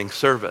Sunday morning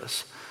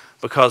service.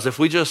 Because if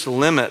we just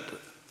limit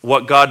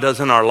what God does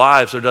in our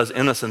lives or does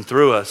in us and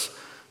through us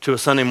to a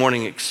Sunday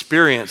morning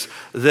experience,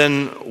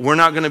 then we're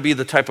not going to be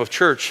the type of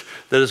church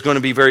that is going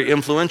to be very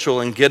influential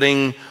in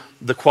getting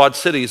the Quad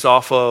Cities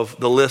off of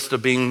the list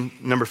of being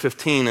number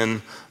 15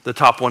 in the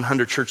top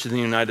 100 churches in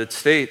the United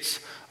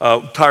States,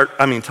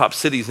 top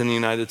cities in the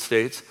United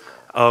States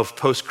of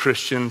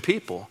post-Christian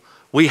people.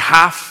 We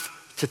have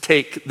to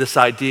take this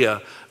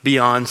idea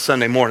beyond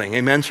Sunday morning.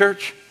 Amen,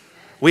 church?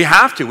 We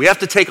have to. We have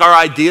to take our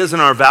ideas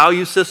and our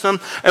value system.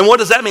 And what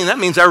does that mean? That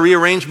means I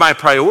rearrange my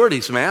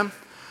priorities, man.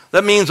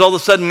 That means all of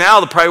a sudden now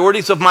the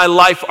priorities of my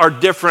life are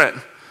different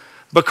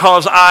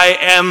because I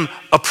am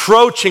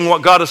approaching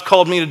what God has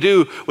called me to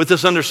do with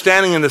this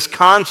understanding and this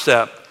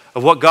concept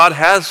of what God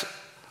has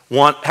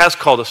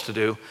called us to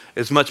do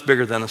is much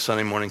bigger than a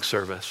Sunday morning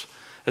service.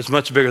 It's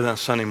much bigger than a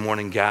Sunday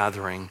morning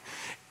gathering.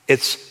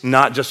 It's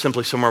not just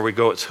simply somewhere we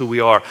go, it's who we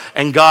are.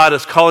 And God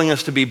is calling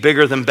us to be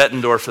bigger than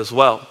Bettendorf as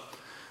well.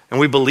 And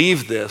we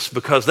believe this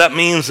because that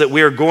means that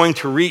we are going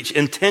to reach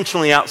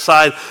intentionally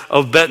outside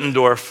of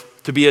Bettendorf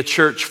to be a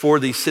church for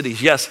these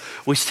cities. Yes,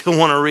 we still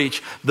want to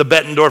reach the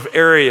Bettendorf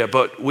area,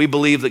 but we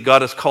believe that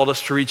God has called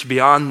us to reach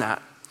beyond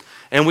that.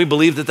 And we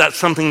believe that that's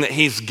something that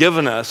he's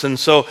given us. And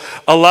so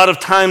a lot of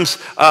times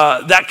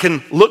that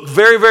can look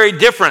very, very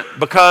different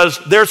because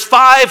there's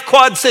 5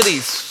 Quad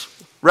Cities,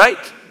 right?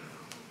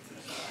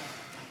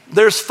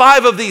 There's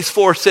 5 of these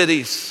 4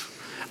 cities.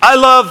 I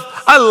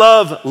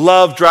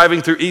love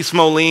driving through East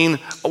Moline,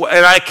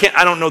 and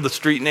I don't know the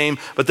street name,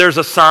 but there's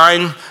a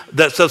sign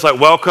that says like,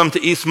 welcome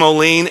to East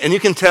Moline, and you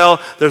can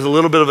tell there's a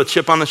little bit of a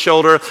chip on the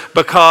shoulder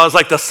because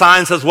like the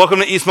sign says, welcome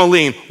to East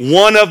Moline,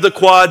 one of the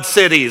Quad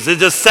Cities. It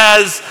just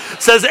says,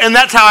 and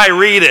that's how I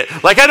read it.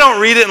 Like I don't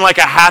read it in like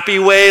a happy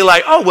way,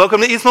 like, oh,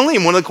 welcome to East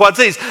Moline, one of the Quad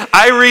Cities.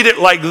 I read it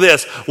like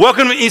this,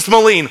 welcome to East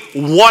Moline,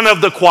 one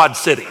of the Quad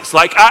Cities.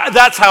 Like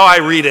that's how I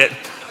read it.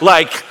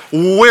 Like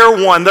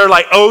we're one. They're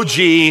like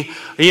OG.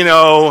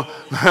 and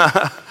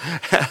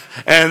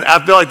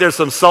I feel like there's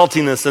some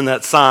saltiness in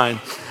that sign.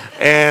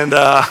 And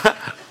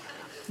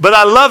but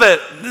I love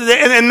it,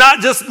 and not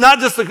just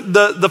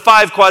the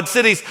 5 Quad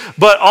Cities,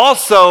 but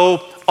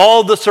also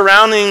all the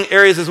surrounding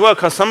areas as well,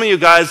 because some of you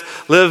guys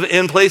live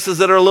in places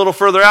that are a little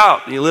further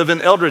out. You live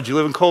in Eldridge, you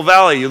live in Coal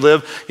Valley, you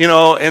live,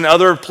 in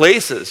other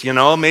places,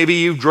 Maybe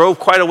you drove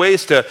quite a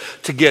ways to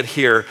get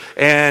here,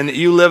 and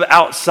you live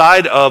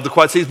outside of the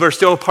Quad Cities, but are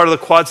still part of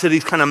the Quad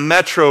Cities kind of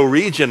metro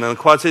region and the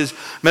Quad Cities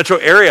metro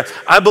area.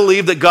 I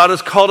believe that God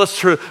has called us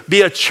to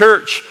be a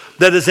church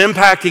that is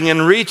impacting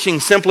and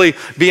reaching simply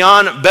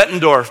beyond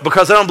Bettendorf,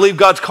 because I don't believe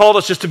God's called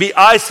us just to be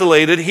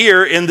isolated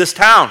here in this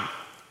town.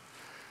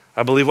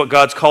 I believe what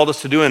God's called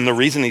us to do, and the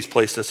reason he's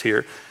placed us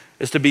here,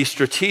 is to be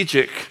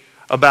strategic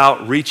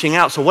about reaching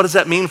out. So what does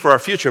that mean for our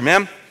future,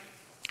 man?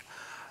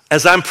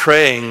 As I'm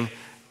praying,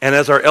 and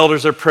as our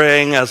elders are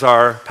praying, as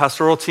our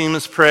pastoral team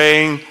is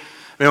praying,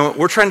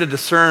 we're trying to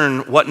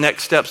discern what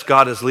next steps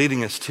God is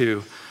leading us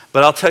to.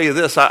 But I'll tell you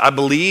this, I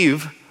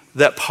believe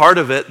that part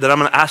of it that I'm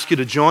going to ask you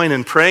to join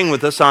in praying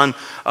with us on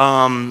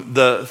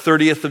the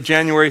 30th of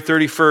January,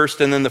 31st,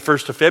 and then the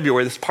 1st of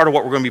February, this is part of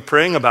what we're going to be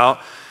praying about,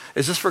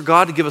 is just for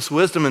God to give us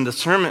wisdom and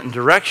discernment and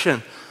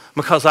direction,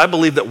 because I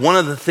believe that one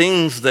of the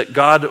things that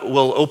God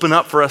will open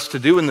up for us to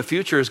do in the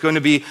future is going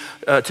to be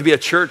a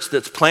church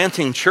that's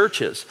planting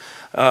churches.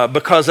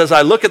 Because as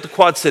I look at the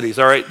Quad Cities,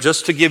 all right,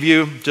 just to give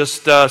you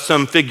just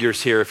some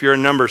figures here, if you're a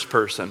numbers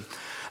person,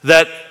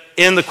 that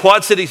in the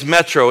Quad Cities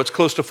metro, it's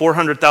close to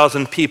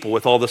 400,000 people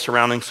with all the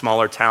surrounding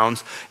smaller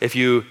towns, if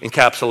you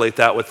encapsulate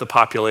that with the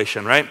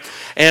population, right?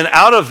 And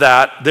out of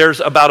that,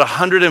 there's about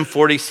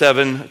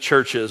 147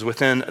 churches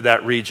within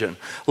that region.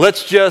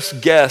 Let's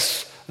just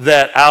guess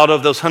that out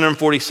of those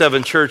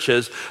 147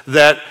 churches,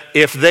 that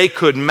if they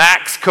could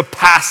max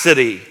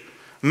capacity,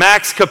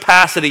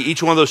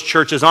 each one of those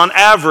churches, on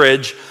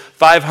average,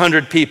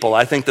 500 people.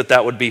 I think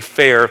that would be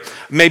fair,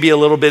 maybe a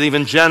little bit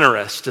even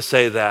generous to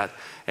say that.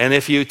 And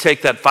if you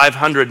take that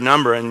 500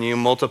 number and you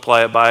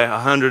multiply it by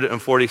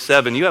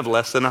 147, you have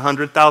less than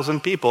 100,000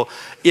 people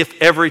if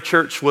every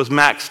church was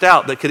maxed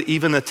out that could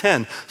even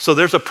attend. So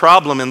there's a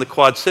problem in the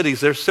Quad Cities.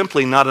 There's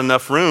simply not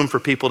enough room for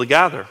people to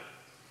gather.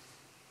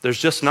 There's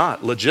just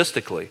not,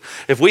 logistically.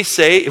 If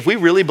we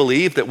really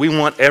believe that we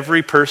want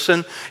every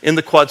person in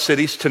the Quad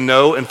Cities to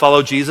know and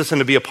follow Jesus and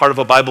to be a part of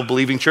a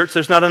Bible-believing church,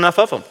 there's not enough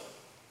of them.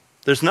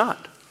 There's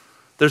not.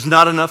 There's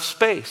not enough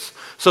space.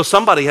 So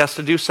somebody has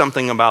to do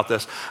something about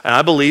this. And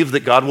I believe that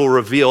God will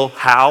reveal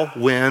how,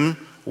 when,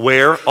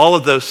 where, all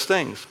of those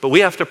things. But we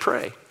have to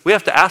pray. We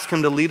have to ask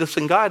him to lead us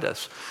and guide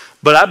us.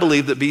 But I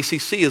believe that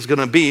BCC is going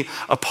to be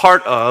a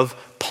part of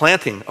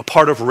planting, a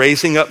part of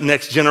raising up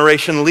next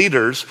generation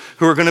leaders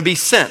who are going to be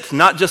sent,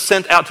 not just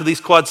sent out to these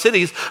Quad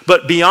Cities,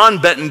 but beyond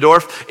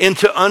Bettendorf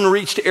into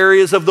unreached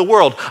areas of the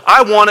world.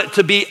 I want it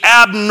to be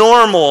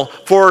abnormal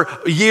for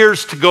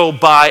years to go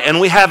by, and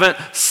we haven't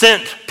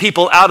sent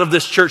people out of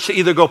this church to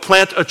either go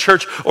plant a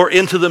church or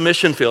into the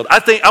mission field.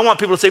 I want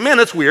people to say, man,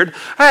 that's weird.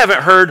 I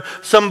haven't heard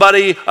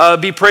somebody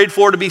be prayed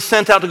for to be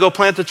sent out to go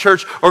plant a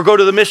church or go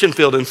to the mission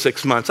field in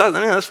 6 months.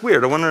 That's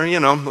weird. I wonder,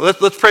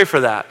 let's pray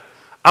for that.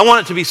 I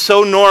want it to be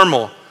so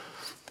normal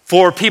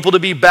for people to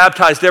be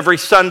baptized every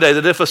Sunday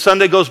that if a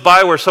Sunday goes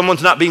by where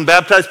someone's not being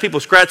baptized, people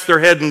scratch their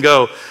head and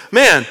go,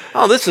 man,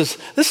 this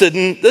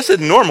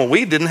isn't normal.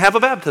 We didn't have a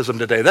baptism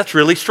today. That's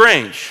really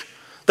strange.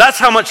 That's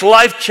how much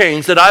life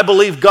change that I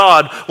believe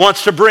God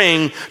wants to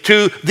bring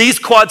to these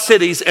Quad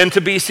Cities and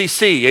to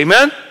BCC.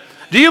 Amen?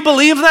 Do you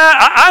believe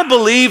that? I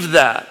believe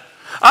that.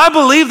 I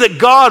believe that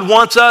God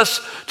wants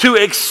us to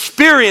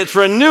experience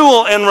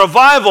renewal and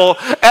revival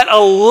at a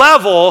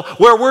level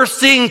where we're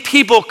seeing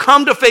people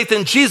come to faith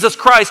in Jesus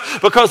Christ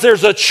because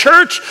there's a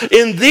church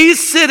in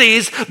these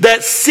cities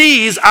that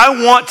sees,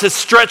 I want to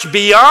stretch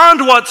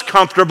beyond what's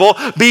comfortable,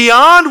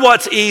 beyond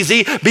what's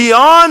easy,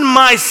 beyond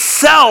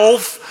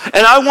myself,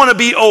 and I want to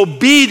be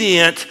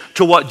obedient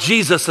to what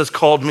Jesus has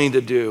called me to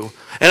do.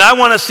 And I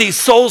want to see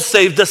souls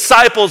saved,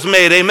 disciples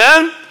made,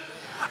 amen?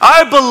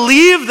 I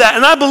believe that,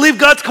 and I believe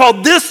God's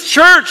called this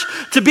church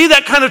to be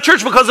that kind of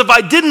church, because if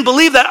I didn't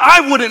believe that,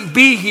 I wouldn't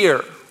be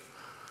here.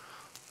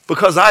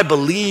 Because I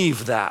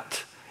believe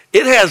that.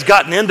 It has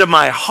gotten into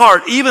my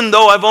heart, even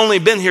though I've only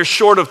been here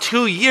short of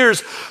 2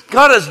 years,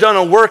 God has done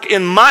a work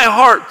in my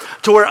heart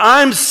to where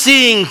I'm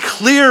seeing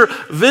clear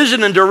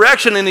vision and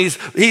direction, and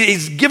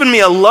He's given me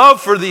a love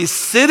for these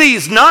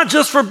cities, not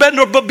just for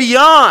Bettendorf, but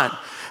beyond.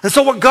 And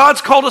so what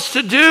God's called us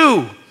to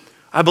do,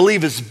 I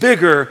believe, is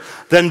bigger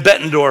than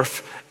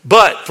Bettendorf.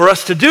 But for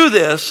us to do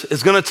this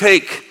is going to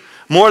take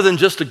more than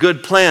just a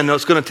good plan. No,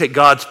 it's going to take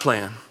God's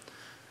plan.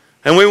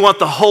 And we want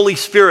the Holy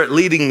Spirit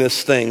leading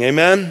this thing,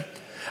 amen?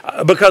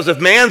 Because if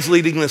man's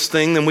leading this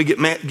thing, then we get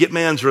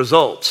man's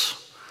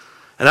results.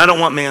 And I don't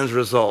want man's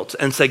results.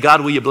 And say, God,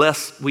 will you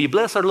bless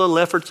our little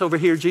efforts over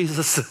here,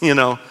 Jesus?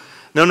 No.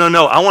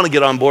 I want to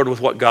get on board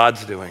with what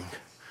God's doing.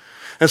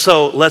 And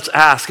so let's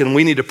ask, and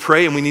we need to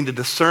pray, and we need to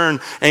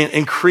discern and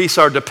increase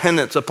our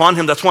dependence upon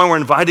him. That's why we're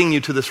inviting you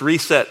to this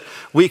reset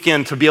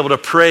weekend to be able to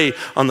pray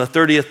on the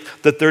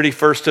 30th, the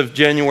 31st of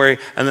January,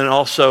 and then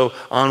also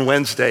on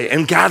Wednesday.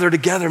 And gather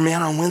together,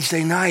 man, on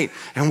Wednesday night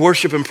and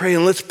worship and pray.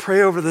 And let's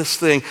pray over this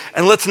thing.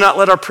 And let's not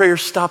let our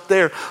prayers stop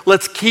there.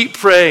 Let's keep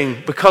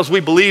praying because we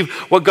believe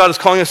what God is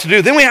calling us to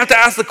do. Then we have to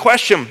ask the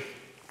question,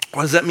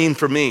 what does that mean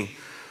for me?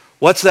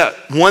 What's that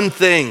one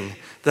thing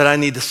that I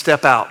need to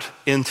step out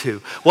into?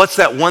 What's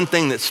that one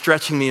thing that's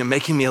stretching me and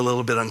making me a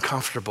little bit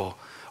uncomfortable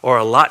or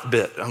a lot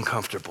bit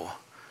uncomfortable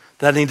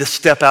that I need to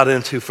step out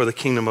into for the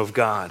kingdom of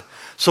God?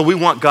 So we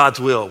want God's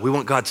will. We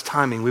want God's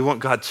timing. We want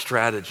God's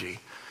strategy.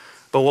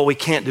 But what we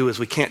can't do is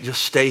we can't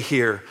just stay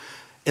here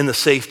in the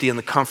safety and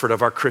the comfort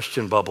of our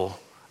Christian bubble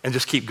and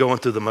just keep going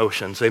through the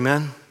motions.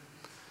 Amen?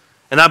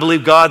 And I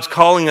believe God's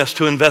calling us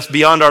to invest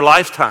beyond our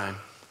lifetime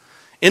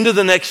into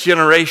the next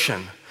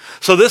generation.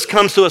 So this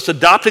comes to us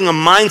adopting a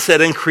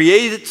mindset and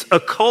creates a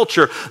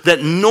culture that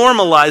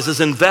normalizes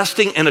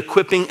investing and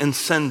equipping and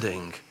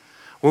sending,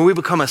 where we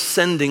become a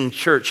sending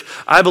church.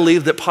 I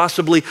believe that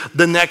possibly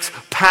the next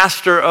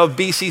pastor of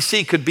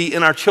BCC could be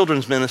in our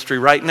children's ministry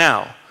right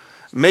now.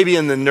 Maybe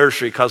in the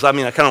nursery, because I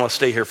kind of want to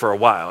stay here for a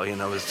while.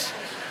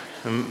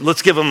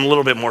 Let's give them a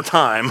little bit more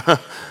time.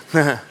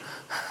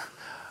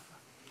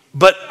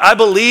 But I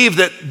believe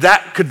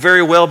that could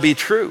very well be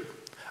true.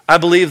 I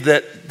believe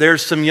that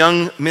there's some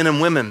young men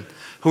and women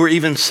who are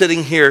even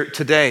sitting here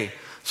today,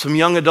 some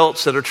young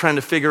adults that are trying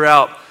to figure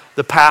out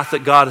the path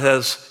that God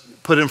has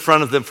put in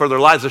front of them for their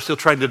lives. They're still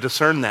trying to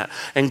discern that.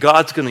 And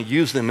God's going to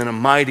use them in a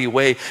mighty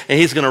way, and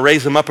he's going to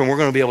raise them up, and we're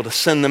going to be able to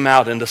send them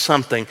out into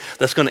something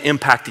that's going to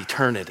impact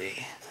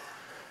eternity.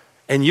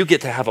 And you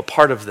get to have a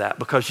part of that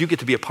because you get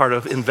to be a part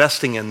of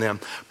investing in them,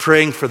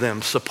 praying for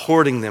them,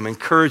 supporting them,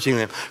 encouraging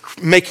them,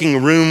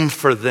 making room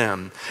for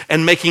them,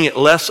 and making it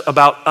less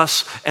about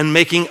us and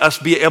making us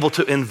be able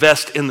to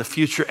invest in the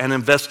future and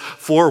invest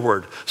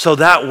forward. So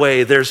that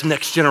way there's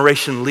next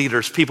generation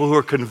leaders, people who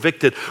are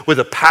convicted with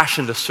a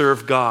passion to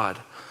serve God,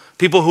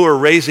 people who are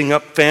raising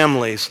up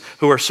families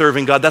who are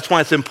serving God. That's why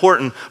it's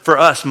important for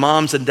us,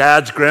 moms and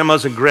dads,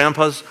 grandmas and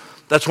grandpas.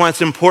 That's why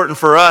it's important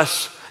for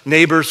us,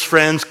 neighbors,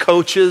 friends,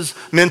 coaches,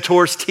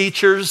 mentors,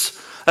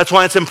 teachers. That's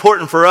why it's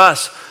important for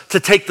us to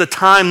take the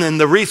time and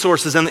the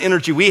resources and the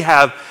energy we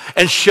have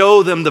and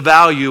show them the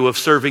value of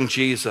serving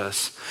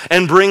Jesus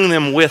and bring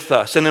them with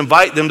us and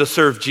invite them to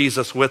serve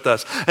Jesus with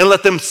us and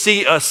let them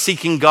see us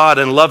seeking God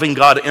and loving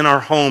God in our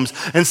homes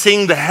and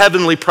seeing the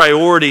heavenly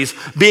priorities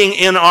being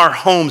in our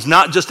homes,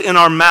 not just in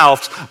our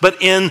mouths,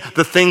 but in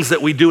the things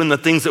that we do and the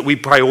things that we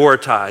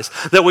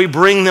prioritize, that we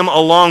bring them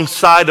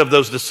alongside of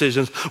those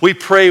decisions. We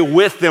pray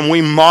with them.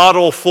 We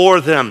model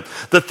for them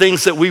the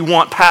things that we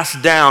want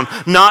passed down,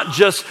 not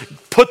just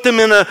put them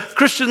in a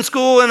Christian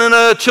school and in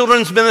a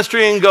children's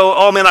ministry and go,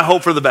 oh man, I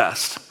hope for the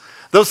best.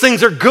 Those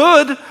things are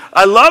good.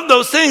 I love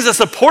those things. I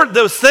support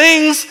those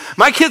things.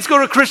 My kids go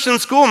to Christian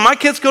school and my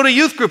kids go to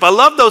youth group. I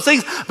love those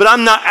things, but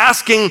I'm not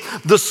asking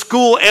the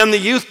school and the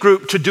youth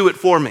group to do it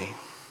for me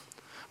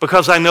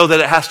because I know that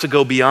it has to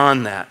go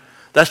beyond that.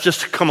 That's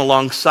just to come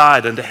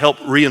alongside and to help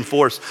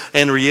reinforce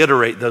and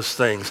reiterate those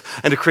things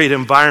and to create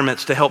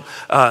environments to help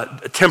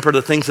temper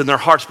the things in their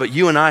hearts. But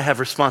you and I have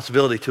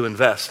responsibility to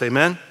invest.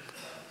 Amen?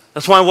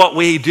 That's why what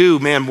we do,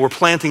 man, we're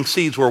planting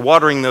seeds, we're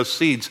watering those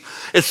seeds.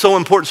 It's so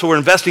important, so we're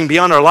investing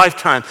beyond our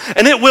lifetime.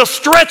 And it will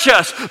stretch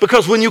us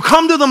because when you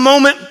come to the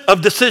moment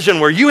of decision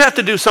where you have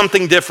to do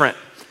something different,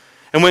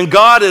 and when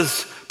God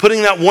is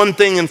putting that one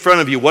thing in front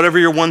of you, whatever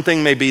your one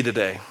thing may be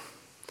today,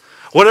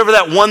 whatever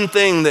that one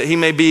thing that he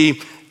may be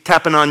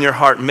tapping on your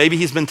heart, maybe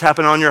he's been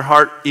tapping on your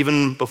heart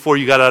even before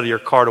you got out of your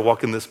car to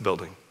walk in this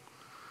building.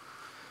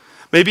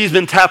 Maybe he's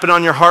been tapping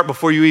on your heart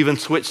before you even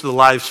switched the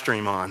live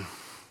stream on.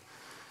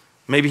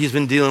 Maybe he's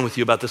been dealing with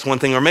you about this one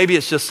thing, or maybe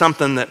it's just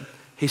something that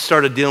he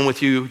started dealing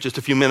with you just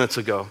a few minutes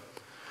ago.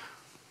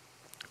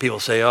 People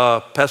say,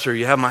 oh, Pastor,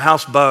 you have my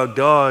house bugged.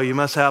 Oh, you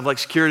must have like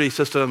security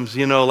systems,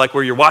 like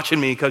where you're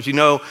watching me because you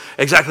know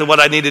exactly what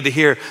I needed to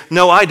hear.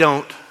 No, I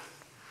don't.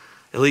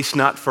 At least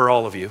not for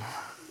all of you.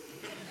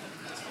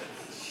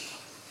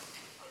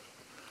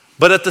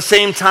 But at the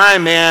same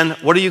time, man,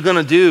 what are you going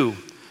to do?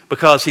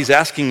 Because he's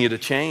asking you to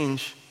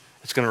change.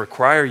 It's going to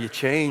require you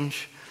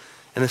change.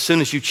 And as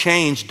soon as you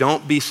change,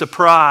 don't be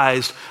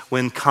surprised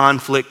when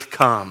conflict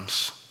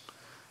comes,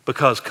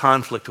 because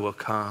conflict will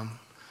come.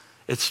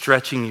 It's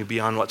stretching you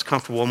beyond what's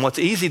comfortable. And what's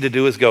easy to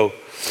do is go,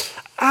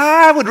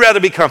 I would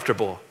rather be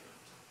comfortable.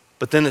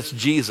 But then it's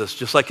Jesus,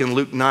 just like in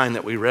Luke 9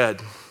 that we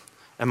read.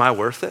 Am I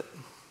worth it?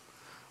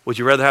 Would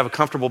you rather have a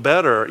comfortable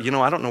bed or,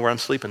 I don't know where I'm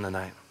sleeping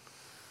tonight?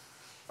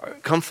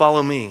 Come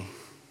follow me.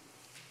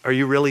 Are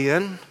you really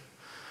in?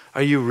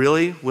 Are you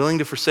really willing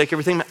to forsake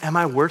everything? Am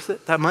I worth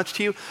it that much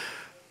to you?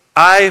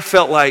 I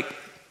felt like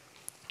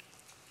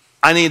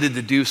I needed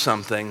to do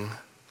something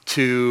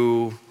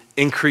to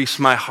increase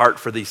my heart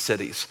for these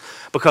cities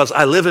because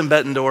I live in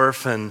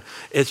Bettendorf and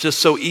it's just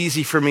so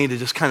easy for me to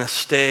just kind of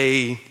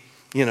stay,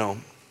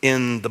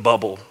 in the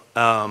bubble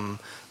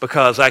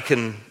because I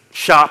can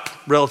shop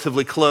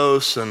relatively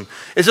close, and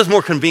it's just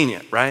more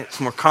convenient, right? It's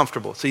more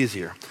comfortable, it's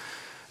easier.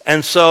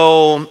 And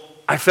so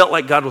I felt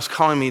like God was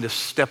calling me to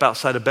step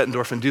outside of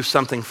Bettendorf and do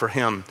something for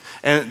him.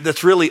 And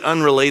that's really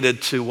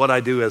unrelated to what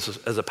I do as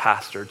a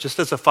pastor, just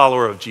as a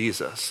follower of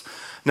Jesus,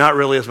 not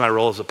really as my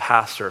role as a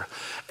pastor.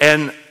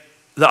 And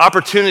the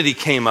opportunity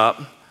came up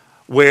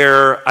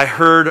where I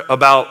heard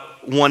about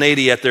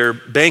 180 at their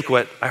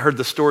banquet. I heard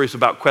the stories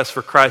about Quest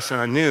for Christ, and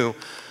I knew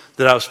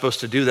that I was supposed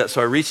to do that.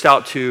 So I reached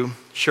out to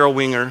Cheryl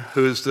Winger,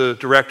 who's the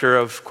director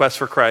of Quest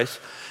for Christ,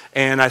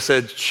 and I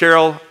said,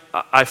 Cheryl,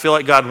 I feel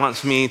like God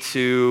wants me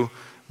to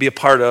be a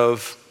part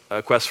of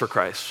Quest for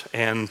Christ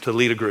and to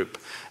lead a group.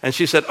 And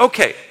she said,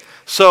 okay.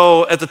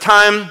 So at the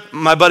time,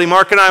 my buddy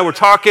Mark and I were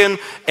talking,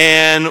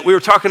 and we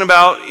were talking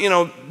about,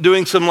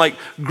 doing some like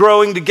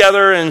growing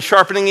together and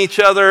sharpening each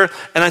other.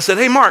 And I said,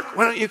 hey, Mark,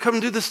 why don't you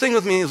come do this thing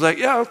with me? He's like,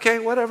 yeah, okay,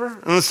 whatever.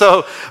 And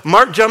so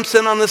Mark jumps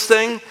in on this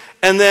thing,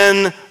 and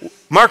then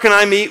Mark and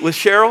I meet with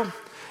Cheryl,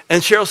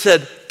 and Cheryl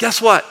said,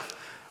 guess what?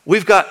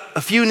 We've got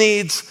a few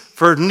needs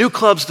for new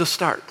clubs to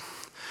start.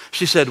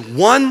 She said,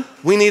 one,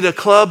 we need a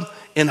club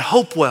in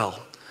Hopewell,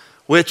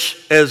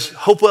 which is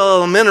Hopewell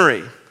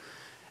Elementary,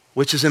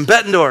 which is in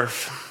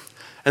Bettendorf.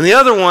 And the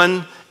other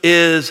one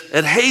is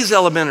at Hayes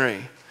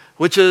Elementary,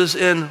 which is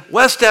in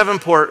West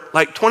Davenport,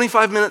 like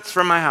 25 minutes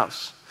from my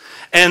house.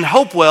 And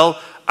Hopewell,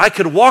 I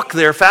could walk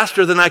there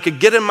faster than I could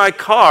get in my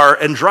car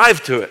and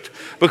drive to it,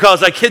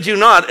 because I kid you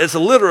not, it's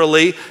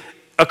literally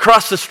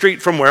across the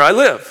street from where I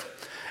live.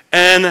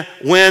 And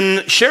when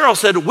Cheryl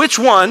said, which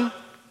one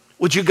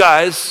would you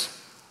guys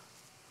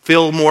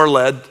feel more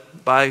led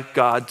by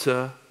God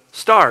to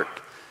start?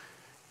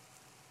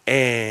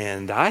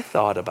 And I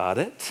thought about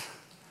it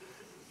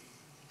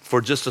for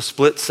just a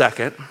split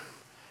second.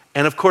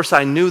 And of course,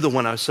 I knew the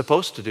one I was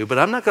supposed to do, but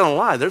I'm not going to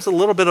lie, there's a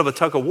little bit of a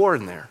tug of war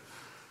in there,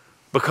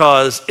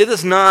 because it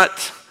is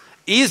not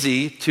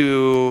easy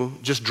to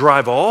just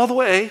drive all the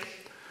way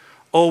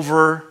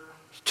over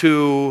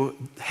to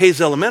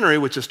Hayes Elementary,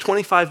 which is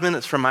 25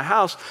 minutes from my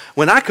house,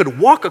 when I could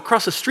walk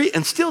across the street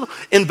and still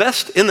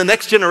invest in the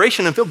next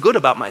generation and feel good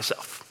about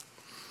myself.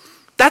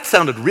 That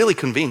sounded really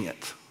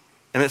convenient.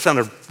 And it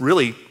sounded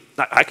really,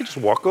 I could just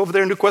walk over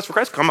there and do Quest for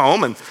Christ, come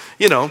home and,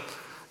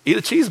 eat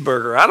a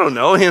cheeseburger. I don't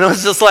know.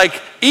 It's just like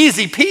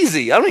easy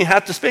peasy. I don't even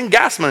have to spend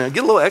gas money. I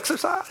get a little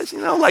exercise,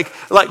 like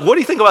what do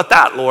you think about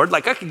that, Lord?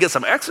 Like I could get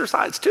some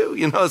exercise too.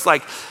 It's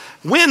like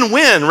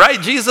win-win,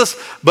 right, Jesus?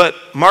 But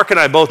Mark and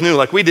I both knew,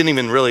 like we didn't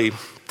even really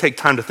take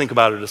time to think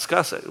about it or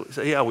discuss it. We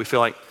said, yeah, we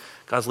feel like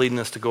God's leading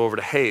us to go over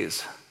to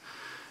Hayes.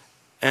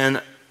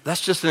 And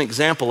that's just an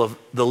example of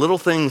the little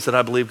things that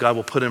I believe God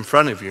will put in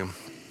front of you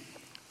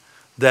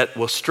that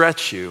will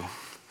stretch you.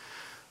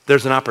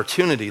 There's an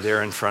opportunity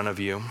there in front of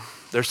you.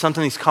 There's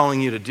something he's calling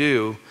you to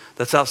do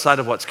that's outside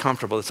of what's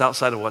comfortable, that's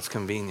outside of what's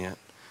convenient.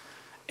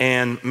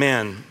 And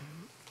man,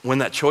 when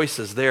that choice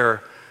is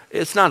there,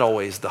 it's not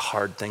always the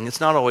hard thing.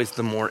 It's not always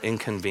the more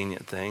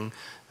inconvenient thing.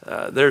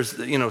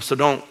 So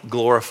don't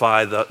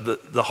glorify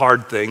the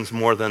hard things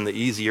more than the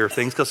easier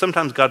things, because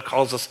sometimes God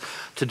calls us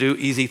to do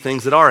easy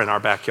things that are in our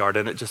backyard,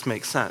 and it just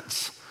makes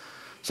sense.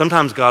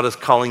 Sometimes God is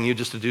calling you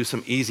just to do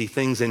some easy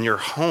things in your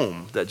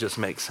home that just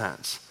make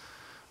sense.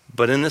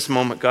 But in this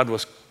moment, God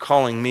was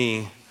calling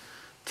me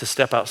to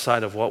step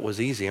outside of what was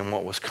easy and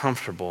what was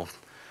comfortable.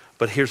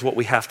 But here's what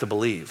we have to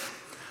believe.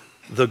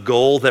 The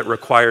goal that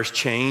requires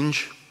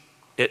change,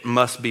 it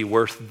must be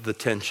worth the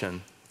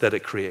tension that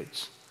it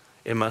creates.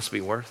 It must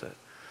be worth it.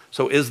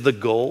 So is the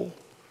goal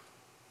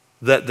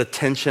that the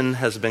tension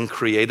has been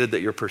created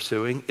that you're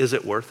pursuing, is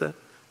it worth it?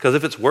 Because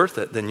if it's worth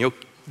it, then you'll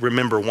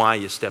remember why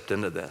you stepped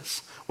into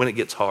this. When it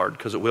gets hard,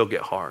 because it will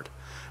get hard.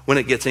 When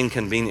it gets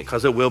inconvenient,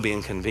 because it will be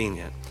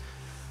inconvenient.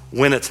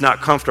 When it's not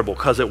comfortable,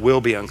 because it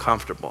will be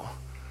uncomfortable.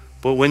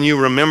 But when you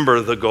remember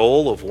the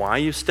goal of why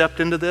you stepped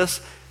into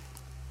this,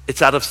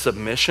 it's out of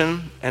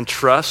submission and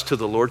trust to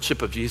the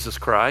Lordship of Jesus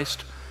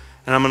Christ.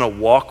 And I'm going to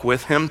walk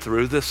with him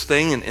through this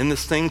thing and in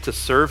this thing to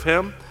serve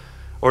him,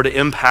 or to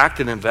impact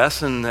and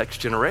invest in the next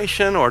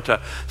generation, or to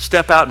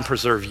step out and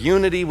preserve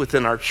unity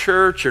within our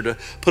church, or to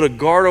put a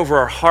guard over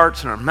our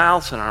hearts and our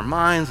mouths and our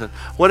minds, and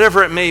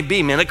whatever it may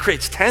be. Man, it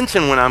creates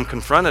tension when I'm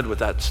confronted with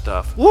that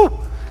stuff. Woo!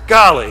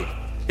 Golly,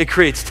 it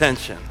creates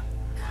tension.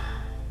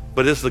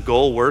 But is the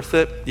goal worth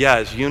it? Yeah.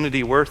 Is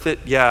unity worth it?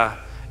 Yeah.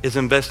 Is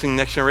investing in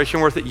the next generation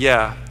worth it?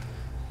 Yeah.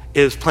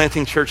 Is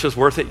planting churches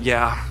worth it?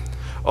 Yeah.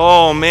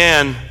 Oh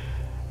man,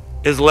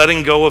 is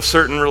letting go of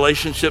certain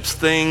relationships,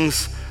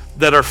 things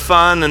that are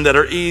fun and that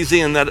are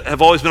easy and that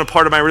have always been a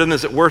part of my rhythm,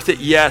 is it worth it?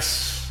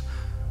 Yes.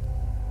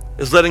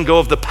 Is letting go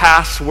of the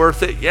past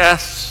worth it?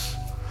 Yes.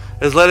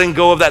 Is letting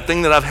go of that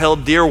thing that I've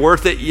held dear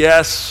worth it?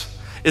 Yes.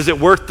 Is it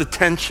worth the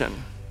tension?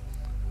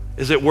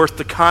 Is it worth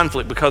the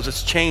conflict? Because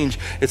it's change,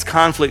 it's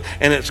conflict,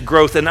 and it's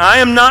growth. And I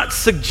am not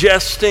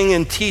suggesting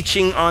and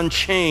teaching on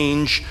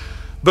change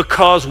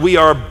because we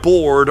are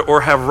bored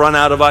or have run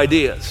out of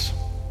ideas.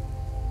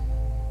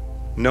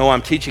 No,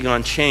 I'm teaching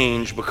on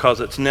change because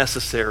it's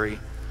necessary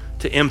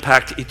to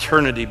impact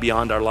eternity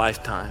beyond our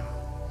lifetime.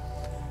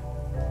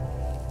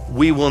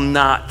 We will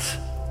not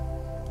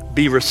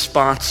be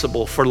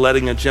responsible for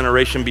letting a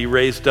generation be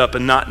raised up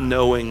and not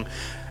knowing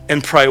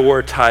and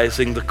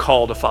prioritizing the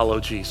call to follow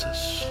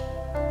Jesus.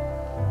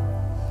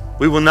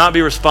 We will not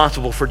be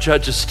responsible for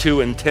Judges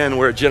 2 and 10,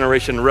 where a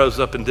generation rose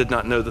up and did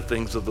not know the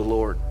things of the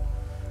Lord.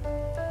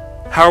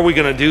 How are we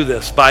going to do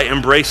this? By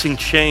embracing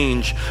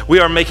change. We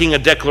are making a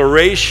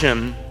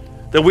declaration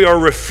that we are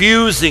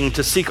refusing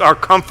to seek our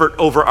comfort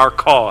over our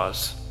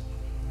cause.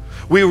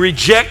 We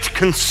reject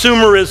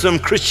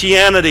consumerism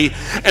Christianity,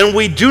 and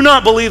we do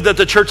not believe that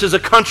the church is a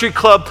country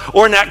club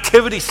or an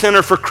activity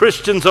center for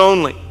Christians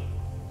only.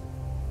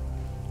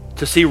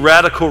 To see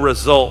radical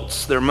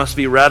results, there must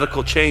be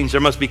radical change. There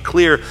must be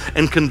clear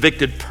and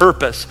convicted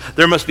purpose.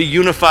 There must be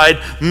unified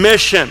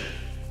mission.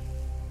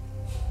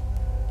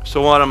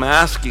 So what I'm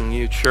asking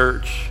you,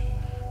 church,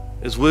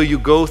 is will you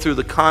go through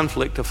the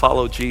conflict to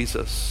follow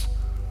Jesus,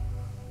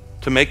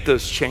 to make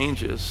those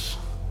changes,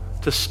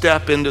 to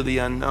step into the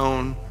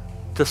unknown,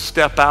 to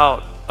step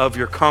out of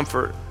your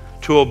comfort,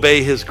 to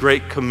obey his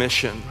great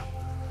commission?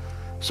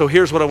 So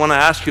here's what I want to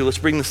ask you. Let's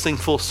bring this thing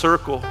full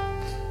circle.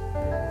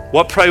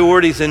 What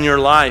priorities in your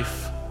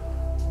life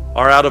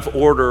are out of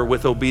order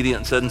with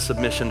obedience and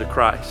submission to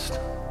Christ?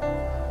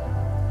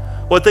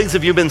 What things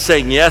have you been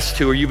saying yes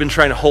to, or you've been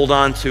trying to hold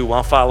on to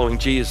while following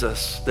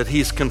Jesus, that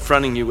he's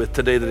confronting you with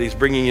today, that he's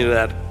bringing you to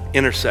that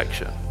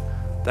intersection,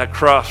 that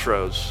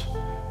crossroads?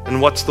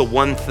 And what's the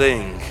one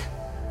thing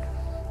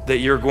that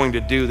you're going to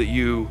do that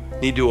you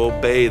need to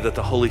obey, that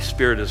the Holy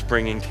Spirit is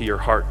bringing to your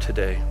heart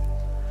today?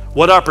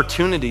 What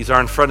opportunities are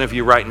in front of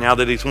you right now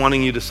that he's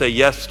wanting you to say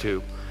yes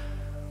to?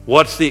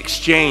 What's the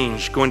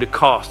exchange going to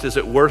cost? Is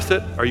it worth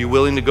it? Are you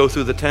willing to go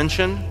through the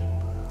tension?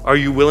 Are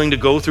you willing to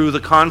go through the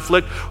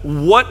conflict?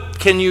 What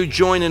can you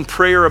join in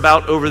prayer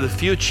about over the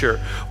future?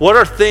 What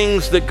are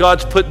things that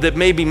God's put that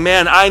maybe,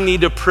 man, I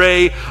need to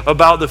pray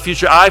about the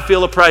future? I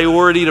feel a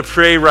priority to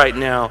pray right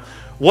now.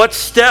 What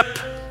step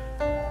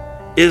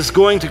is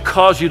going to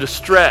cause you to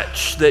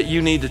stretch that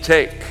you need to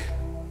take?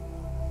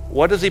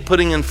 What is he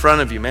putting in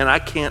front of you? Man, I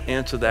can't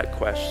answer that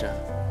question.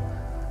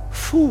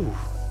 Phew.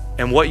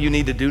 And what you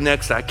need to do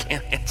next, I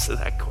can't answer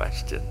that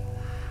question.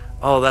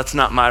 Oh, that's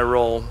not my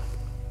role.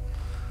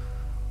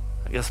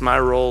 I guess my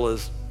role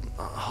is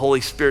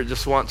Holy Spirit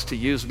just wants to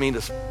use me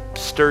to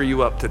stir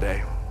you up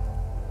today.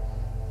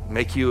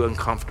 Make you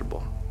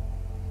uncomfortable.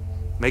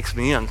 Makes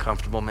me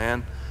uncomfortable,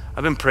 man.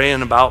 I've been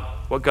praying about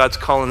what God's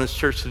calling this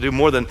church to do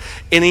more than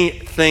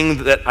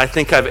anything that I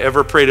think I've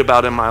ever prayed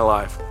about in my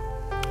life.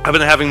 I've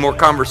been having more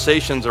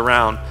conversations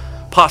around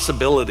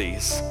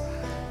possibilities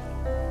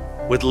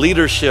with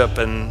leadership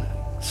and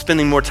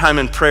spending more time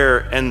in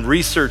prayer and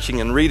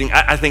researching and reading.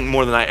 I think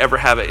more than I ever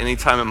have at any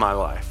time in my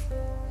life.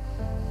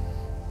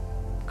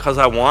 Because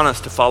I want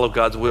us to follow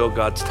God's will,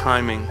 God's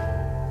timing,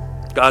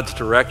 God's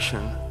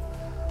direction.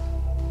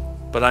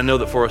 But I know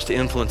that for us to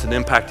influence and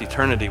impact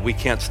eternity, we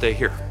can't stay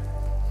here.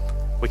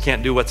 We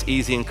can't do what's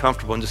easy and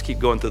comfortable and just keep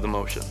going through the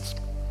motions.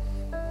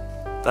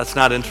 That's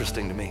not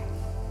interesting to me.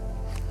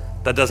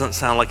 That doesn't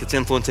sound like it's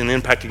influencing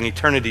and impacting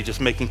eternity,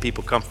 just making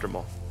people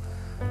comfortable.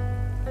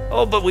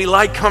 Oh, but we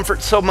like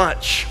comfort so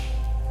much.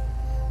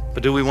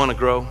 But do we want to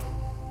grow?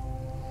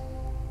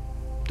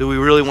 Do we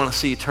really want to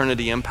see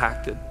eternity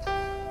impacted?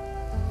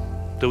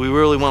 Do we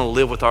really want to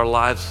live with our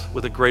lives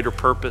with a greater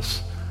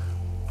purpose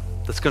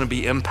that's going to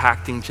be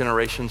impacting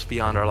generations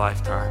beyond our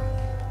lifetime?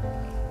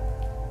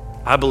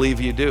 I believe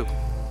you do.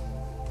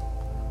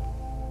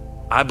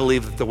 I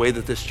believe that the way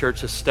that this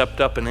church has stepped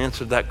up and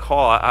answered that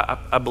call,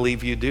 I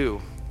believe you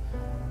do.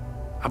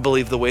 I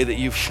believe the way that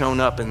you've shown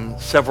up in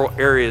several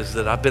areas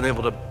that I've been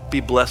able to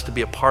be blessed to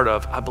be a part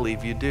of, I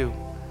believe you do.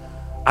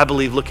 I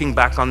believe looking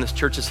back on this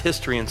church's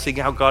history and seeing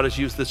how God has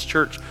used this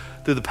church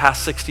through the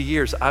past 60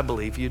 years, I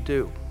believe you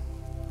do.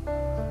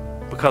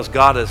 Because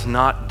God is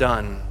not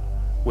done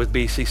with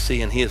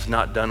BCC and he is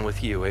not done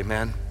with you,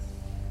 amen?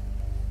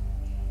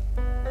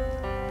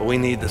 But we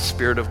need the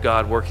Spirit of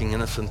God working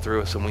in us and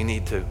through us, and we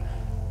need to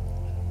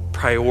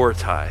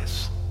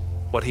prioritize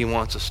what he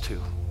wants us to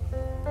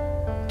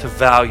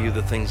value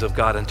the things of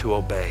God and to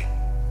obey.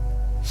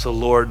 So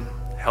Lord,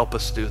 help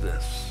us do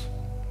this.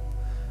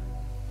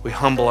 We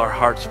humble our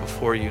hearts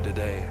before you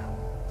today.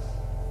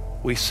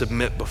 We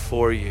submit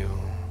before you.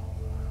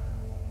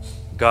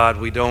 God,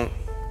 we don't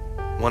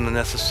want to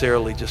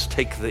necessarily just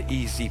take the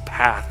easy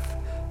path,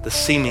 the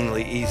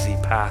seemingly easy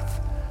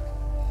path.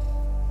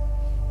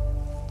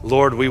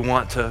 Lord, we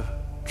want to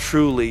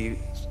truly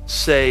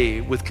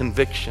say with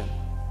conviction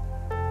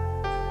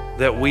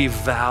that we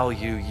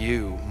value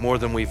you more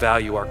than we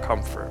value our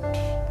comfort,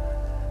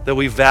 that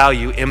we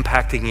value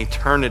impacting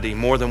eternity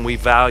more than we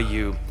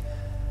value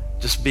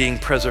just being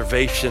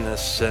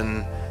preservationists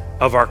and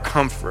of our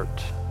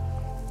comfort.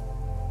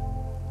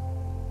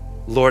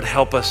 Lord,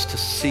 help us to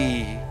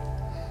see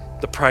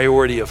the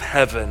priority of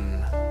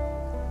heaven.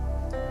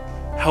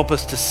 Help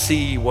us to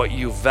see what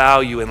you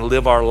value and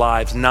live our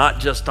lives, not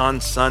just on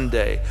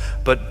Sunday,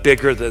 but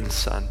bigger than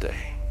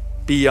Sunday,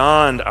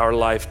 beyond our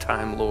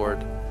lifetime,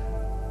 Lord.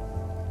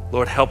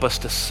 Lord, help us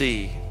to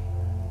see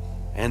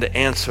and to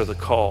answer the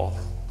call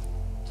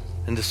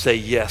and to say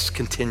yes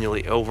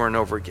continually over and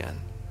over again,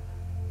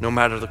 no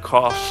matter the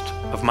cost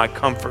of my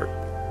comfort,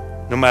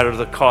 no matter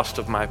the cost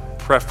of my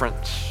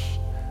preference,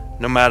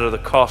 no matter the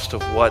cost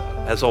of what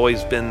has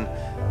always been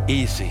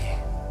easy,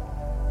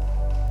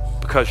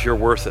 because you're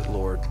worth it,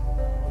 Lord.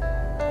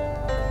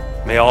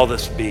 May all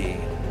this be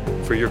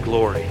for your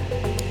glory.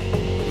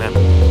 Amen.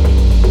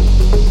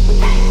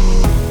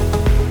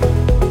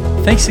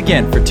 Thanks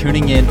again for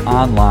tuning in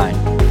online.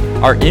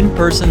 Our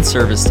in-person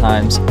service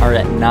times are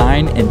at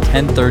 9 and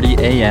 10:30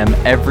 a.m.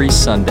 every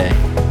Sunday.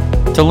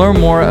 To learn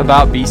more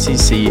about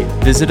BCC,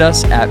 visit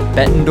us at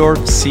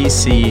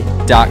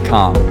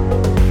bettendorfcc.com.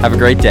 Have a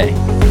great day.